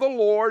joy of the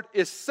Lord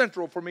is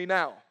central for me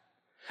now.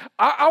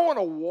 I want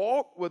to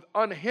walk with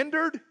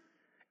unhindered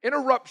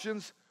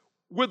interruptions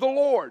with the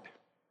Lord.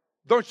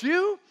 Don't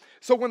you?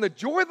 So when the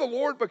joy of the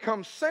Lord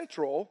becomes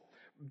central,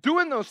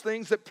 doing those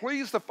things that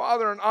please the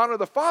Father and honor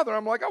the Father,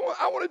 I'm like, I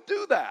want to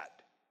do that.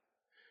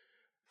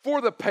 For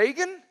the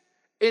pagan,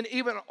 and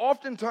even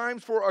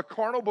oftentimes for a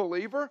carnal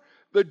believer,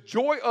 the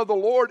joy of the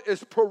Lord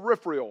is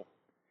peripheral.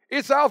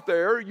 It's out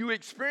there. You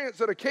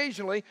experience it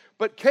occasionally,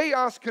 but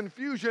chaos,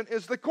 confusion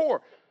is the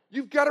core.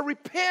 You've got to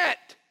repent.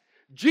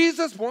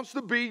 Jesus wants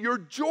to be your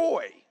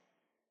joy.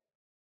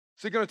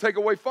 Is He going to take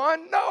away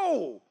fun?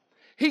 No.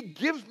 He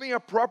gives me a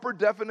proper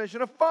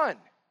definition of fun.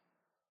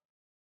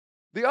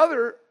 The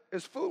other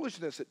is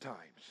foolishness at times.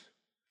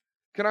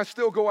 Can I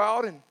still go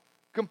out and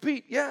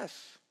compete?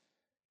 Yes.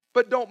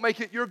 But don't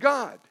make it your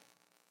God.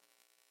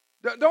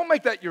 Don't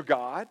make that your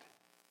God.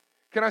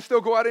 Can I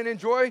still go out and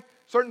enjoy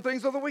certain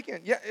things of the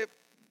weekend? Yeah,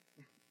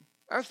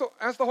 ask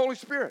the Holy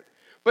Spirit.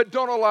 But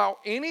don't allow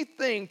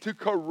anything to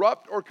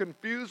corrupt or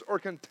confuse or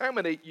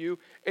contaminate you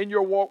in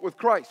your walk with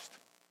Christ.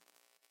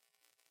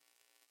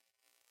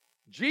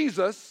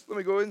 Jesus, let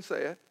me go ahead and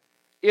say it,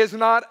 is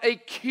not a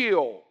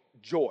kill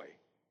joy.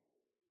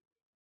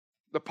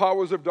 The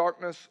powers of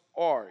darkness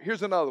are.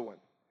 Here's another one.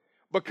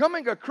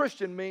 Becoming a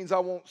Christian means I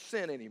won't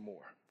sin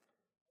anymore.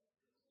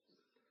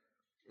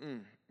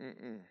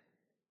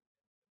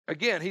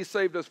 Again, He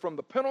saved us from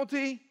the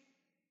penalty,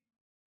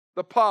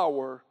 the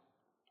power,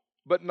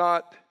 but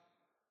not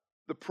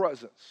the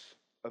presence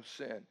of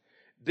sin.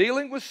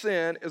 Dealing with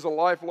sin is a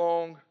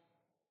lifelong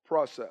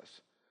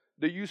process.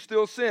 Do you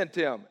still sin,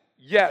 Tim?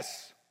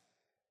 Yes.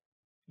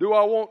 Do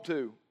I want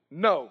to?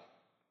 No.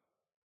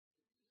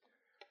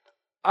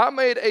 I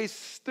made a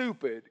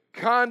stupid,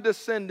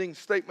 condescending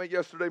statement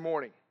yesterday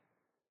morning.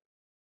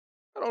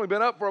 I'd only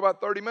been up for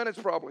about 30 minutes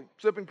probably,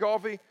 sipping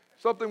coffee.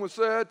 Something was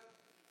said.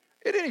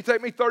 It didn't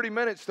take me 30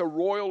 minutes to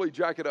royally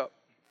jack it up.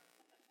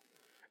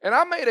 And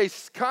I made a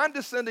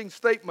condescending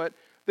statement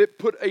that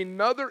put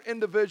another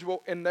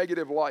individual in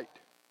negative light.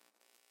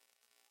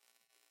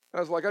 I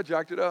was like, I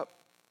jacked it up.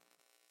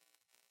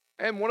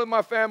 And one of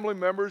my family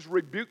members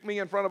rebuked me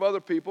in front of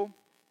other people,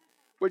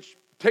 which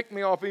ticked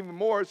me off even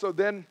more. So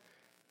then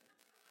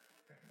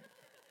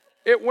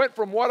it went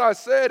from what I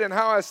said and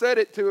how I said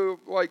it to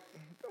like,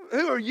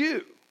 who are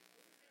you?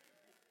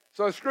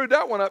 So I screwed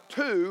that one up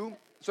too.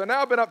 So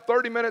now I've been up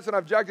 30 minutes and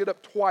I've jacked it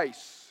up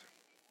twice.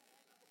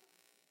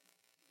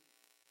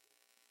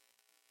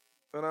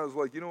 And I was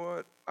like, you know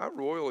what? I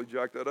royally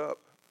jacked that up.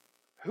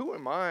 Who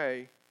am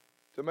I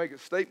to make a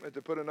statement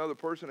to put another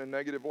person in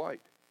negative light?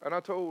 And I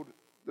told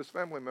this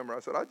family member, I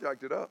said, I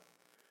jacked it up.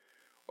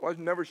 Well,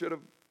 I never should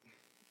have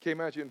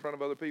came at you in front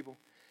of other people.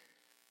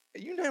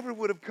 You never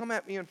would have come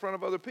at me in front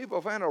of other people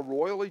if I hadn't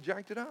royally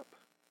jacked it up.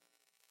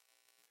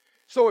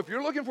 So if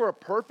you're looking for a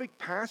perfect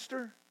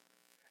pastor,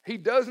 he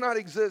does not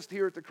exist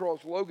here at the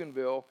Cross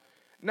Loganville.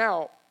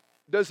 Now,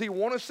 does he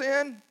want to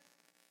sin?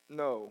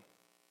 No.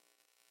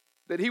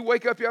 Did he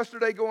wake up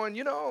yesterday going,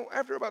 you know,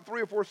 after about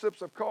 3 or 4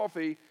 sips of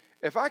coffee,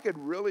 if I could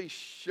really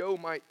show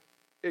my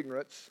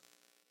ignorance,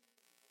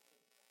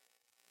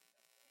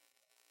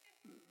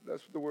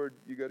 that's the word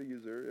you got to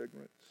use there,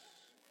 ignorance.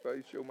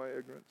 If I show my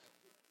ignorance.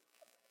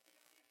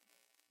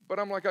 But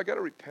I'm like, I got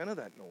to repent of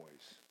that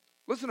noise.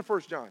 Listen to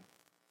 1 John.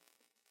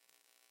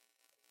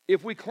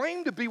 If we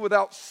claim to be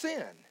without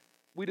sin,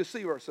 we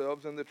deceive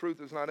ourselves and the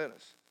truth is not in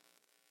us.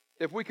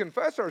 If we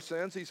confess our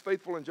sins, He's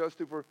faithful and just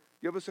to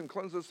forgive us and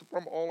cleanse us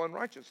from all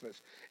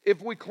unrighteousness.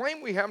 If we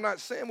claim we have not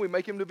sinned, we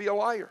make Him to be a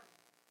liar.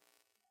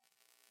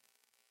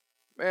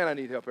 Man, I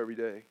need help every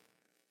day.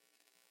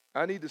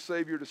 I need the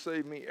Savior to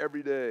save me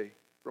every day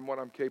from what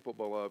I'm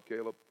capable of,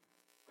 Caleb.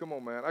 Come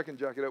on, man. I can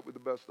jack it up with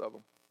the best of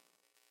them.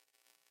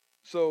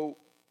 So,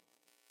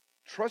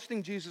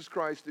 Trusting Jesus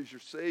Christ as your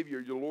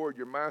Savior, your Lord,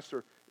 your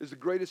Master is the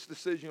greatest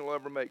decision you'll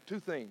ever make. Two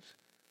things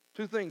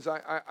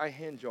I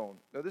hinge on.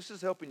 Now, this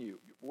is helping you.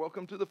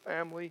 Welcome to the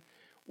family.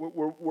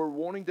 We're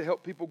wanting to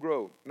help people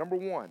grow. Number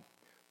one,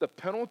 the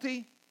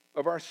penalty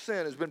of our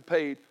sin has been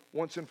paid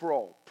once and for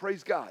all.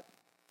 Praise God.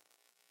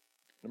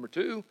 Number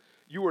two,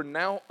 you are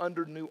now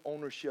under new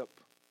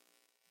ownership.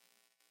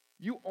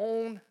 You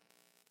own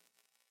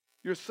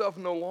yourself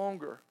no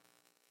longer.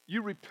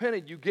 You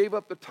repented. You gave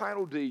up the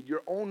title deed.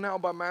 You're owned now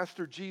by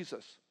Master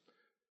Jesus.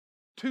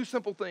 Two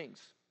simple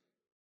things.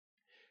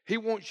 He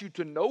wants you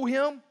to know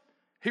Him.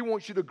 He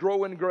wants you to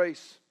grow in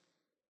grace.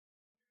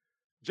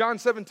 John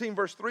 17,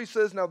 verse 3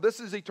 says, now this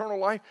is eternal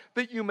life,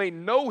 that you may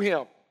know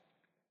Him,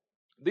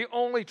 the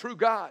only true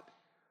God,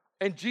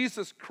 and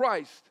Jesus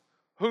Christ,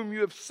 whom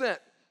you have sent.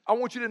 I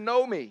want you to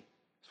know me.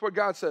 That's what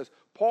God says.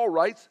 Paul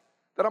writes,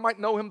 that I might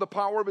know Him, the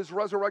power of His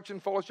resurrection,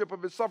 fellowship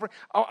of His suffering.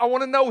 I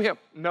want to know Him.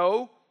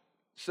 Know,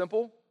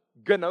 simple.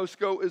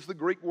 Gnosko is the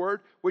Greek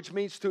word, which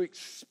means to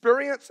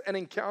experience and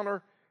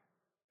encounter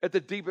at the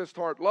deepest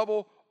heart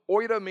level.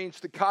 Oida means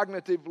to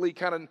cognitively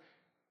kind of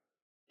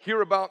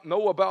hear about,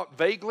 know about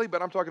vaguely,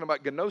 but I'm talking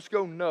about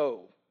gnosko,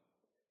 know.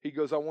 He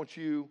goes, I want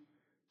you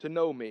to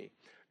know me.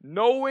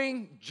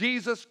 Knowing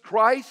Jesus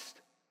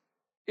Christ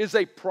is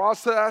a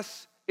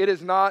process. It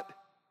is not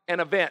an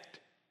event.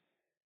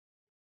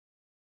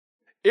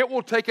 It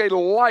will take a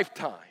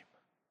lifetime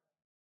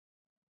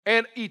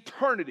and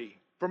eternity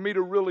for me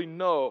to really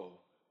know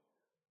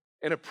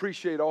and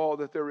appreciate all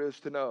that there is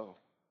to know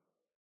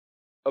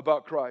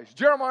about Christ.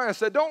 Jeremiah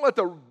said, don't let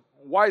the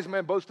wise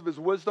man boast of his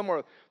wisdom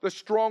or the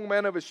strong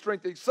man of his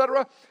strength,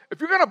 etc.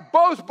 If you're going to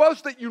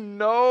boast that you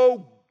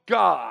know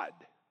God.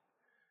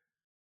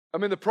 I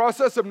mean, the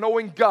process of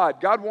knowing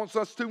God. God wants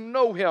us to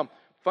know Him.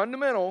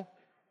 Fundamental,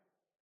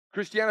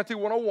 Christianity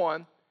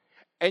 101.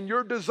 And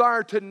your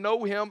desire to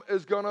know Him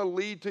is going to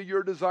lead to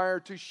your desire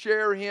to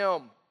share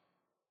Him.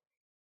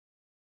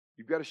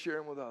 You've got to share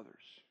Him with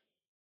others.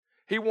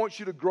 He wants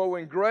you to grow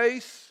in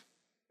grace.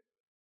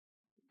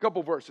 A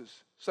couple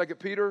verses. 2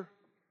 Peter,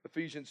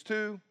 Ephesians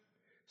 2,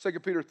 2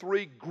 Peter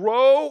 3.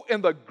 Grow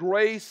in the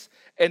grace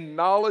and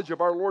knowledge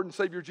of our Lord and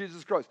Savior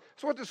Jesus Christ.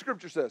 That's what the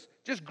Scripture says.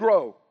 Just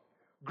grow.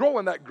 Grow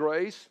in that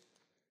grace.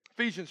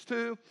 Ephesians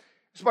 2.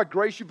 It's by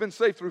grace you've been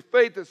saved through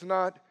faith. It's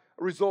not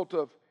a result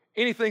of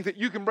anything that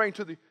you can bring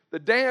to the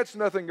dance,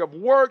 nothing of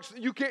works.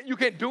 You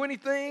can't do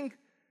anything.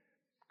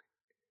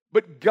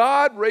 But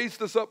God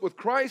raised us up with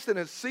Christ and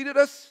has seated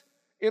us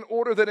in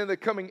order that in the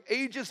coming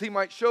ages He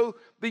might show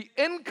the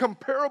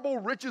incomparable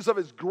riches of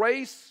His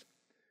grace.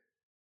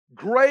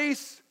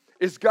 Grace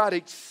is God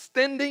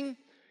extending.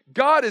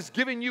 God is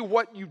giving you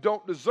what you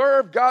don't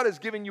deserve. God is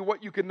giving you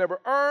what you can never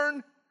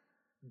earn.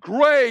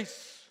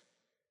 Grace.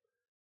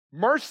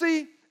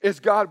 Mercy is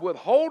God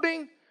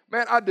withholding.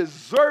 Man, I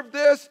deserve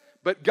this,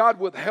 but God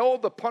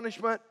withheld the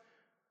punishment.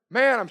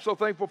 Man, I'm so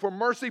thankful for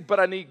mercy, but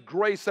I need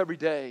grace every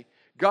day.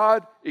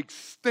 God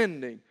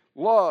extending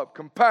love,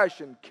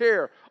 compassion,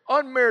 care,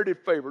 unmerited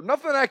favor,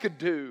 nothing I could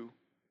do.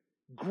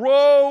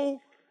 Grow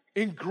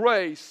in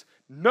grace.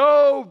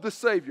 Know the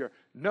Savior.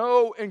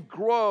 Know and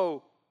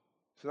grow.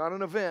 It's not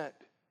an event.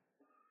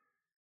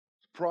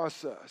 It's a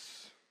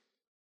process.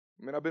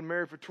 I mean, I've been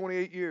married for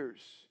 28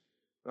 years.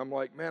 I'm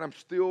like, man, I'm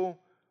still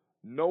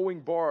knowing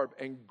Barb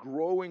and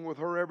growing with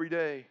her every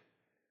day.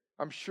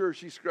 I'm sure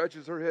she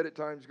scratches her head at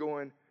times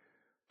going,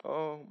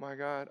 oh my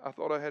God, I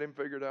thought I had him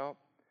figured out.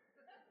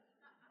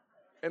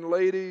 And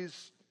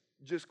ladies,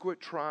 just quit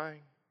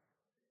trying.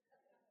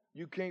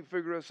 You can't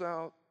figure us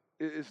out.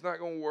 It's not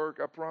going to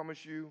work, I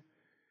promise you.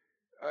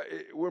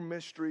 We're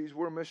mysteries.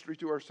 We're a mystery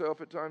to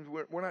ourselves at times.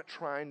 We're not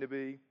trying to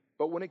be.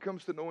 But when it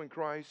comes to knowing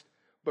Christ,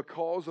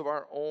 because of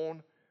our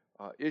own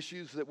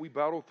issues that we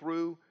battle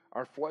through,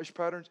 our flesh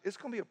patterns, it's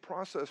going to be a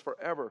process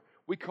forever.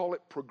 We call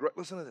it,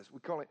 listen to this, we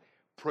call it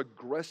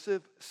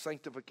progressive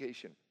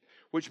sanctification,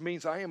 which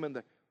means I am in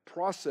the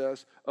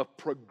process of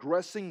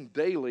progressing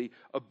daily,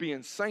 of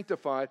being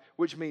sanctified,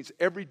 which means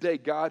every day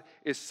God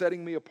is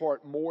setting me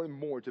apart more and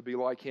more to be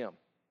like Him.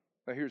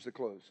 Now here's the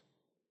close.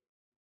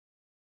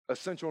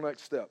 Essential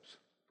next steps.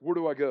 Where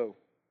do I go?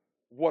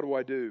 What do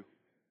I do?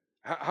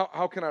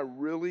 How can I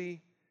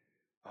really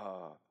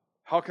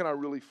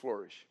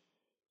flourish?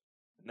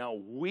 Now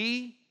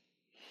we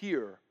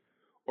here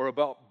are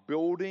about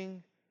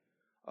building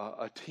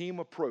a team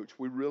approach.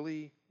 We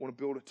really want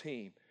to build a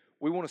team.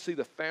 We want to see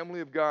the family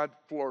of God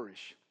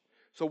flourish.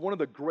 So one of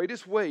the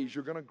greatest ways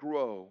you're going to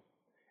grow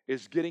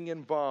is getting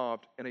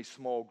involved in a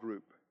small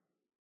group.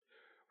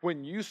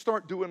 When you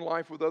start doing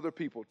life with other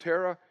people,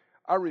 Tara,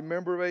 I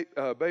remember,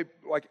 babe,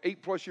 like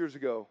 8+ years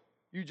ago,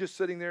 you just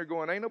sitting there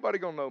going, ain't nobody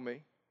going to know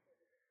me.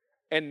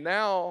 And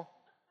now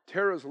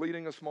Tara's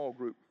leading a small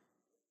group.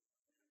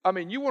 I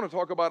mean, you want to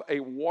talk about a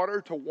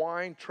water to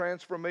wine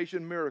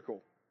transformation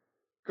miracle.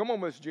 Come on,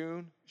 Miss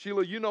June.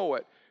 Sheila, you know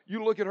it.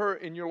 You look at her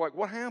and you're like,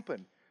 what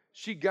happened?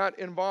 She got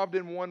involved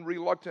in one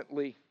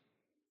reluctantly.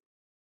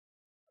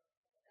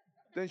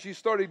 Then she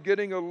started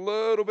getting a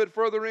little bit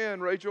further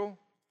in, Rachel,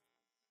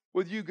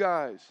 with you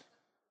guys.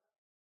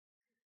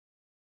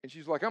 And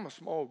she's like, I'm a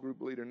small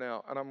group leader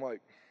now. And I'm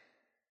like,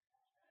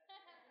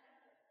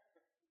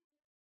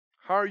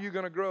 how are you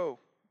going to grow?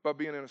 By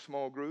being in a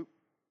small group.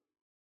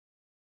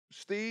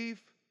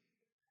 Steve,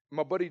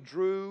 my buddy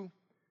Drew,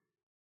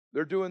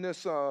 they're doing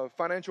this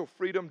financial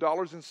freedom,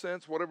 dollars and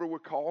cents, whatever we're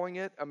calling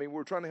it. I mean,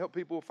 we're trying to help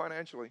people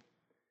financially.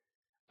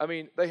 I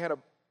mean, they had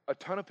a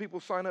ton of people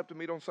sign up to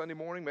meet on Sunday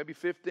morning, maybe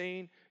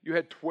 15. You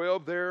had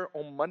 12 there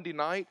on Monday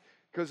night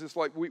because it's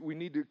like we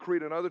need to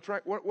create another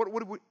track. What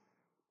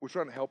we're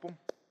trying to help them.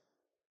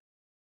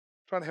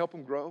 Trying to help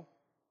them grow.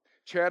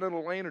 Chad and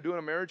Elaine are doing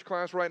a marriage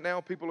class right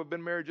now. People have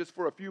been married just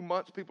for a few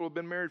months. People have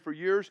been married for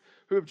years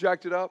who have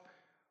jacked it up.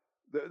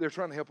 They're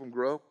trying to help them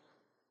grow.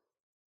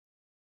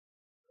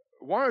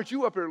 Why aren't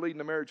you up here leading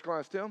the marriage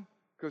class, Tim?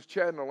 Because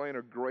Chad and Elaine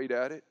are great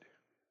at it.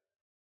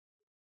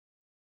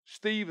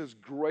 Steve is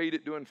great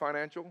at doing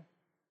financial.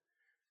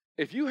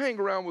 If you hang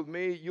around with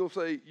me, you'll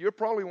say, you're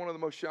probably one of the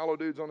most shallow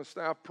dudes on the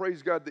staff.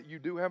 Praise God that you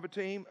do have a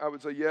team. I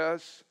would say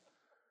yes.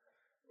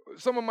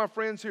 Some of my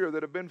friends here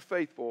that have been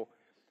faithful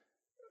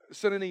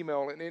sent an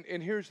email,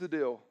 and here's the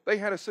deal. They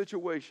had a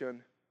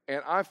situation,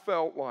 and I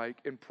felt like,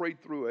 and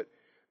prayed through it,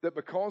 that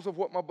because of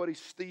what my buddy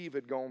Steve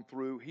had gone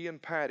through, he and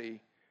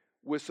Patty,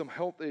 with some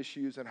health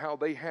issues and how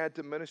they had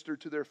to minister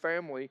to their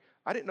family,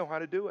 I didn't know how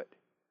to do it.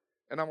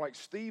 And I'm like,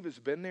 Steve has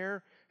been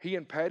there. He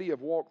and Patty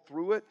have walked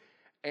through it.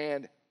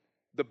 And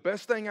the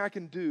best thing I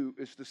can do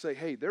is to say,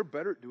 hey, they're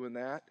better at doing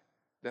that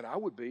than I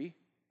would be.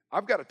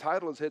 I've got a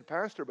title as head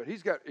pastor, but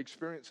he's got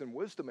experience and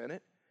wisdom in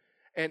it.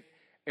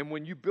 And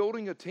when you're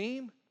building a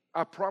team,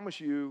 I promise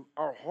you,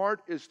 our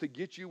heart is to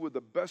get you with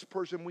the best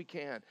person we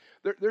can.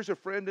 There's a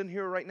friend in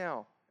here right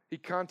now. He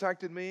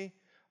contacted me,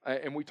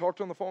 and we talked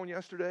on the phone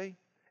yesterday,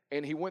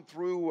 and he went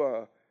through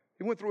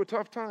a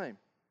tough time.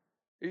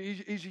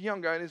 He's a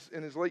young guy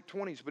in his late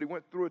 20s, but he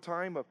went through a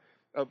time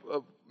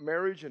of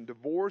marriage and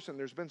divorce, and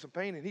there's been some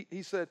pain. And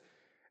he said,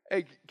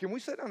 hey, can we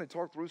sit down and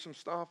talk through some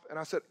stuff? And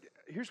I said,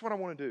 here's what I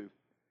want to do.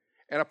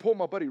 And I pulled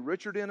my buddy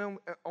Richard in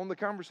on the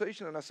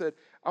conversation, and I said,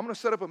 I'm going to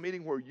set up a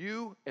meeting where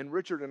you and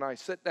Richard and I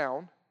sit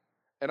down,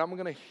 and I'm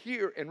going to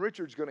hear, and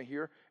Richard's going to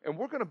hear, and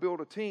we're going to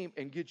build a team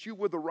and get you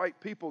with the right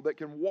people that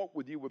can walk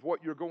with you with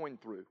what you're going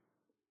through.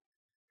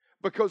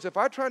 Because if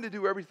I tried to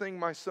do everything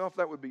myself,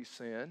 that would be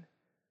sin.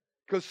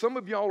 Because some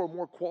of y'all are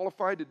more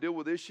qualified to deal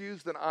with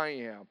issues than I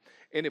am.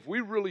 And if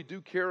we really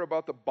do care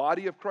about the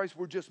body of Christ,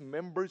 we're just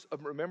members of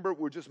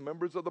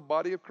the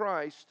body of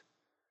Christ.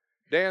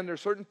 Dan,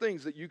 there's certain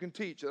things that you can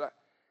teach.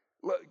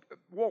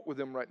 Walk with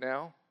him right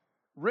now.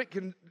 Rick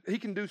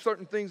can do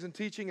certain things in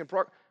teaching, and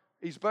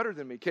he's better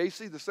than me.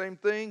 Casey, the same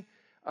thing.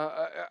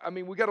 I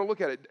mean, we got to look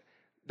at it.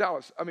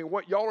 Dallas, I mean,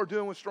 what y'all are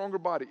doing with Stronger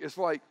Body, it's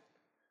like,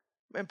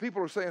 man,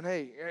 people are saying,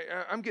 hey,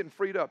 I'm getting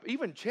freed up.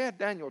 Even Chad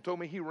Daniel told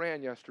me he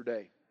ran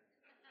yesterday.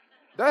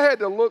 That had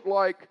to look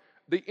like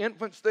the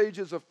infant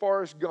stages of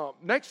Forrest Gump.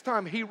 Next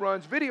time he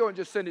runs, video and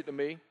just send it to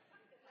me.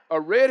 A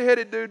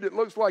red-headed dude that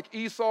looks like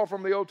Esau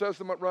from the Old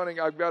Testament running,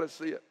 I've got to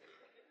see it.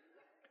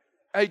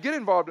 Hey, get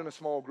involved in a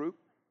small group.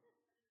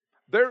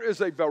 There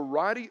is a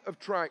variety of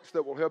tracks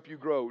that will help you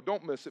grow.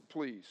 Don't miss it,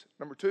 please.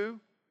 Number 2,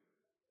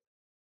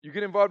 you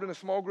get involved in a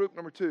small group.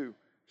 Number 2,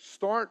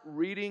 start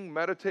reading,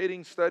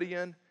 meditating,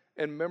 studying,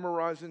 and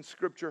memorizing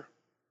Scripture.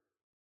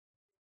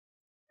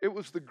 It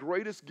was the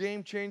greatest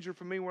game changer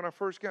for me when I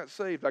first got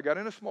saved. I got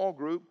in a small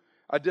group.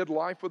 I did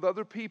life with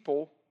other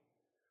people.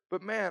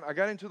 But man, I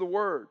got into the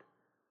Word.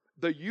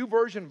 The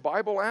YouVersion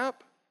Bible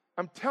app,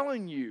 I'm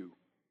telling you,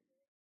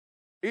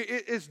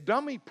 it's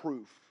dummy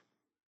proof.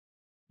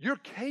 You're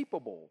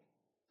capable.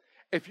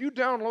 If you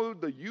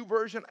download the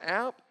YouVersion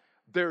app,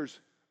 there's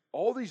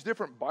all these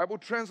different Bible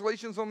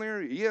translations on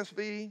there,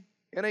 ESV,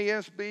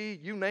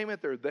 NASB, you name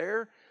it, they're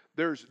there.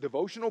 There's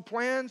devotional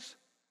plans.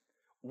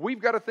 We've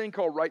got a thing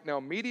called Right Now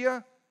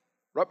Media.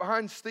 Right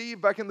behind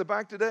Steve, back in the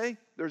back today,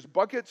 there's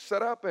buckets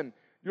set up, and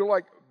you're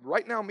like,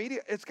 Right Now Media,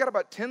 it's got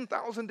about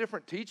 10,000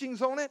 different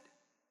teachings on it.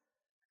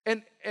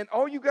 And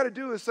all you got to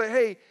do is say,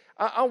 hey,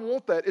 I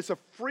want that. It's a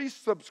free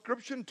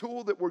subscription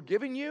tool that we're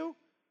giving you.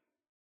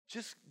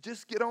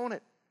 Just get on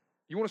it.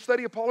 You want to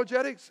study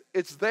apologetics?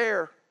 It's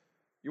there.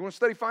 You want to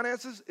study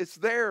finances? It's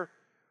there.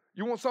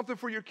 You want something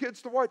for your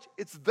kids to watch?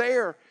 It's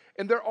there.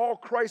 And they're all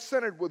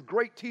Christ-centered with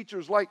great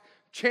teachers like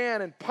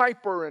Chan and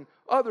Piper and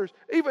others.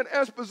 Even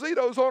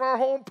Esposito's on our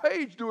home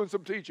page doing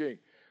some teaching.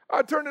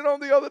 I turned it on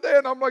the other day,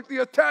 and I'm like,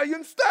 the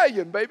Italian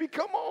stallion, baby.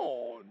 Come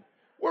on.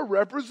 We're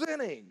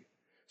representing.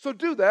 So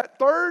do that.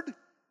 Third,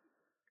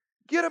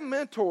 get a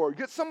mentor.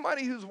 Get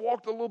somebody who's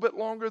walked a little bit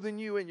longer than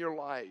you in your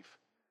life.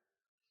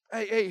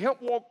 Hey,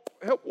 help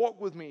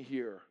walk with me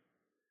here.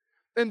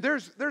 And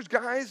there's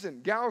guys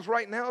and gals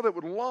right now that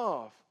would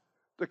love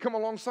to come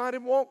alongside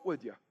and walk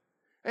with you.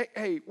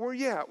 Hey, where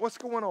you at? What's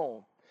going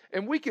on?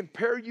 And we can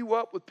pair you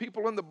up with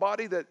people in the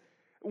body that,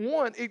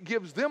 one, it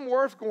gives them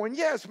worth going,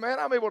 yes, man,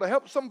 I'm able to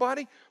help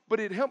somebody,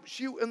 but it helps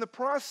you in the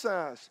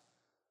process.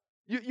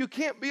 You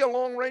can't be a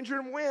Lone Ranger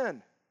and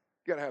win.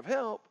 You got to have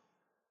help.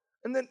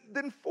 And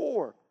then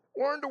 4,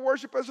 learn to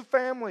worship as a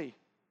family.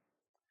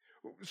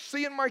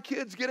 Seeing my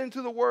kids get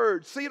into the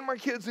Word, seeing my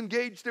kids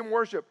engaged in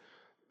worship,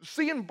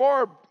 seeing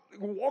Barb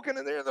walking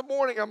in there in the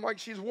morning, I'm like,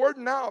 she's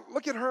wording out.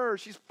 Look at her.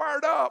 She's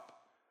fired up.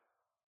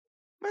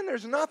 Man,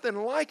 there's nothing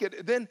like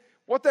it. Then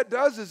what that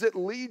does is it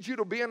leads you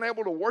to being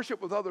able to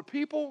worship with other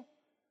people.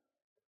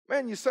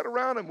 Man, you sit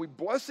around and we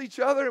bless each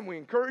other and we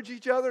encourage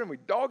each other and we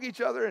dog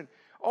each other and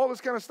all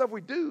this kind of stuff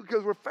we do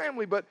because we're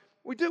family, but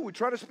we do. We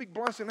try to speak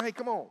blessing. Hey,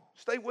 come on,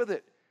 stay with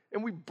it.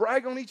 And we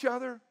brag on each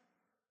other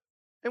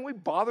and we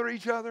bother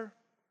each other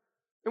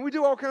and we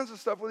do all kinds of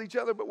stuff with each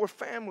other, but we're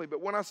family.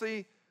 But when I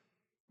see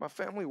my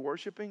family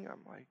worshiping,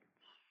 I'm like,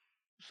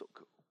 so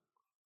cool.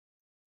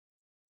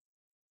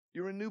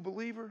 You're a new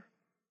believer?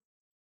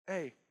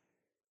 Hey,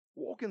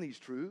 walk in these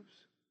truths.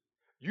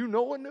 You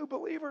know a new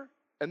believer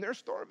and they're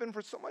starving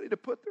for somebody to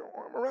put their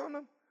arm around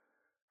them?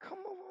 Come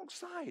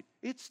alongside.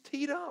 It's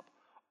teed up.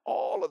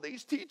 All of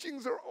these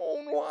teachings are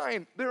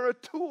online. They're a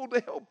tool to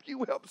help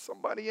you help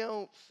somebody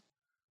else.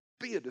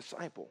 Be a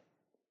disciple.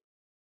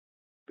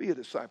 Be a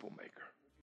disciple maker.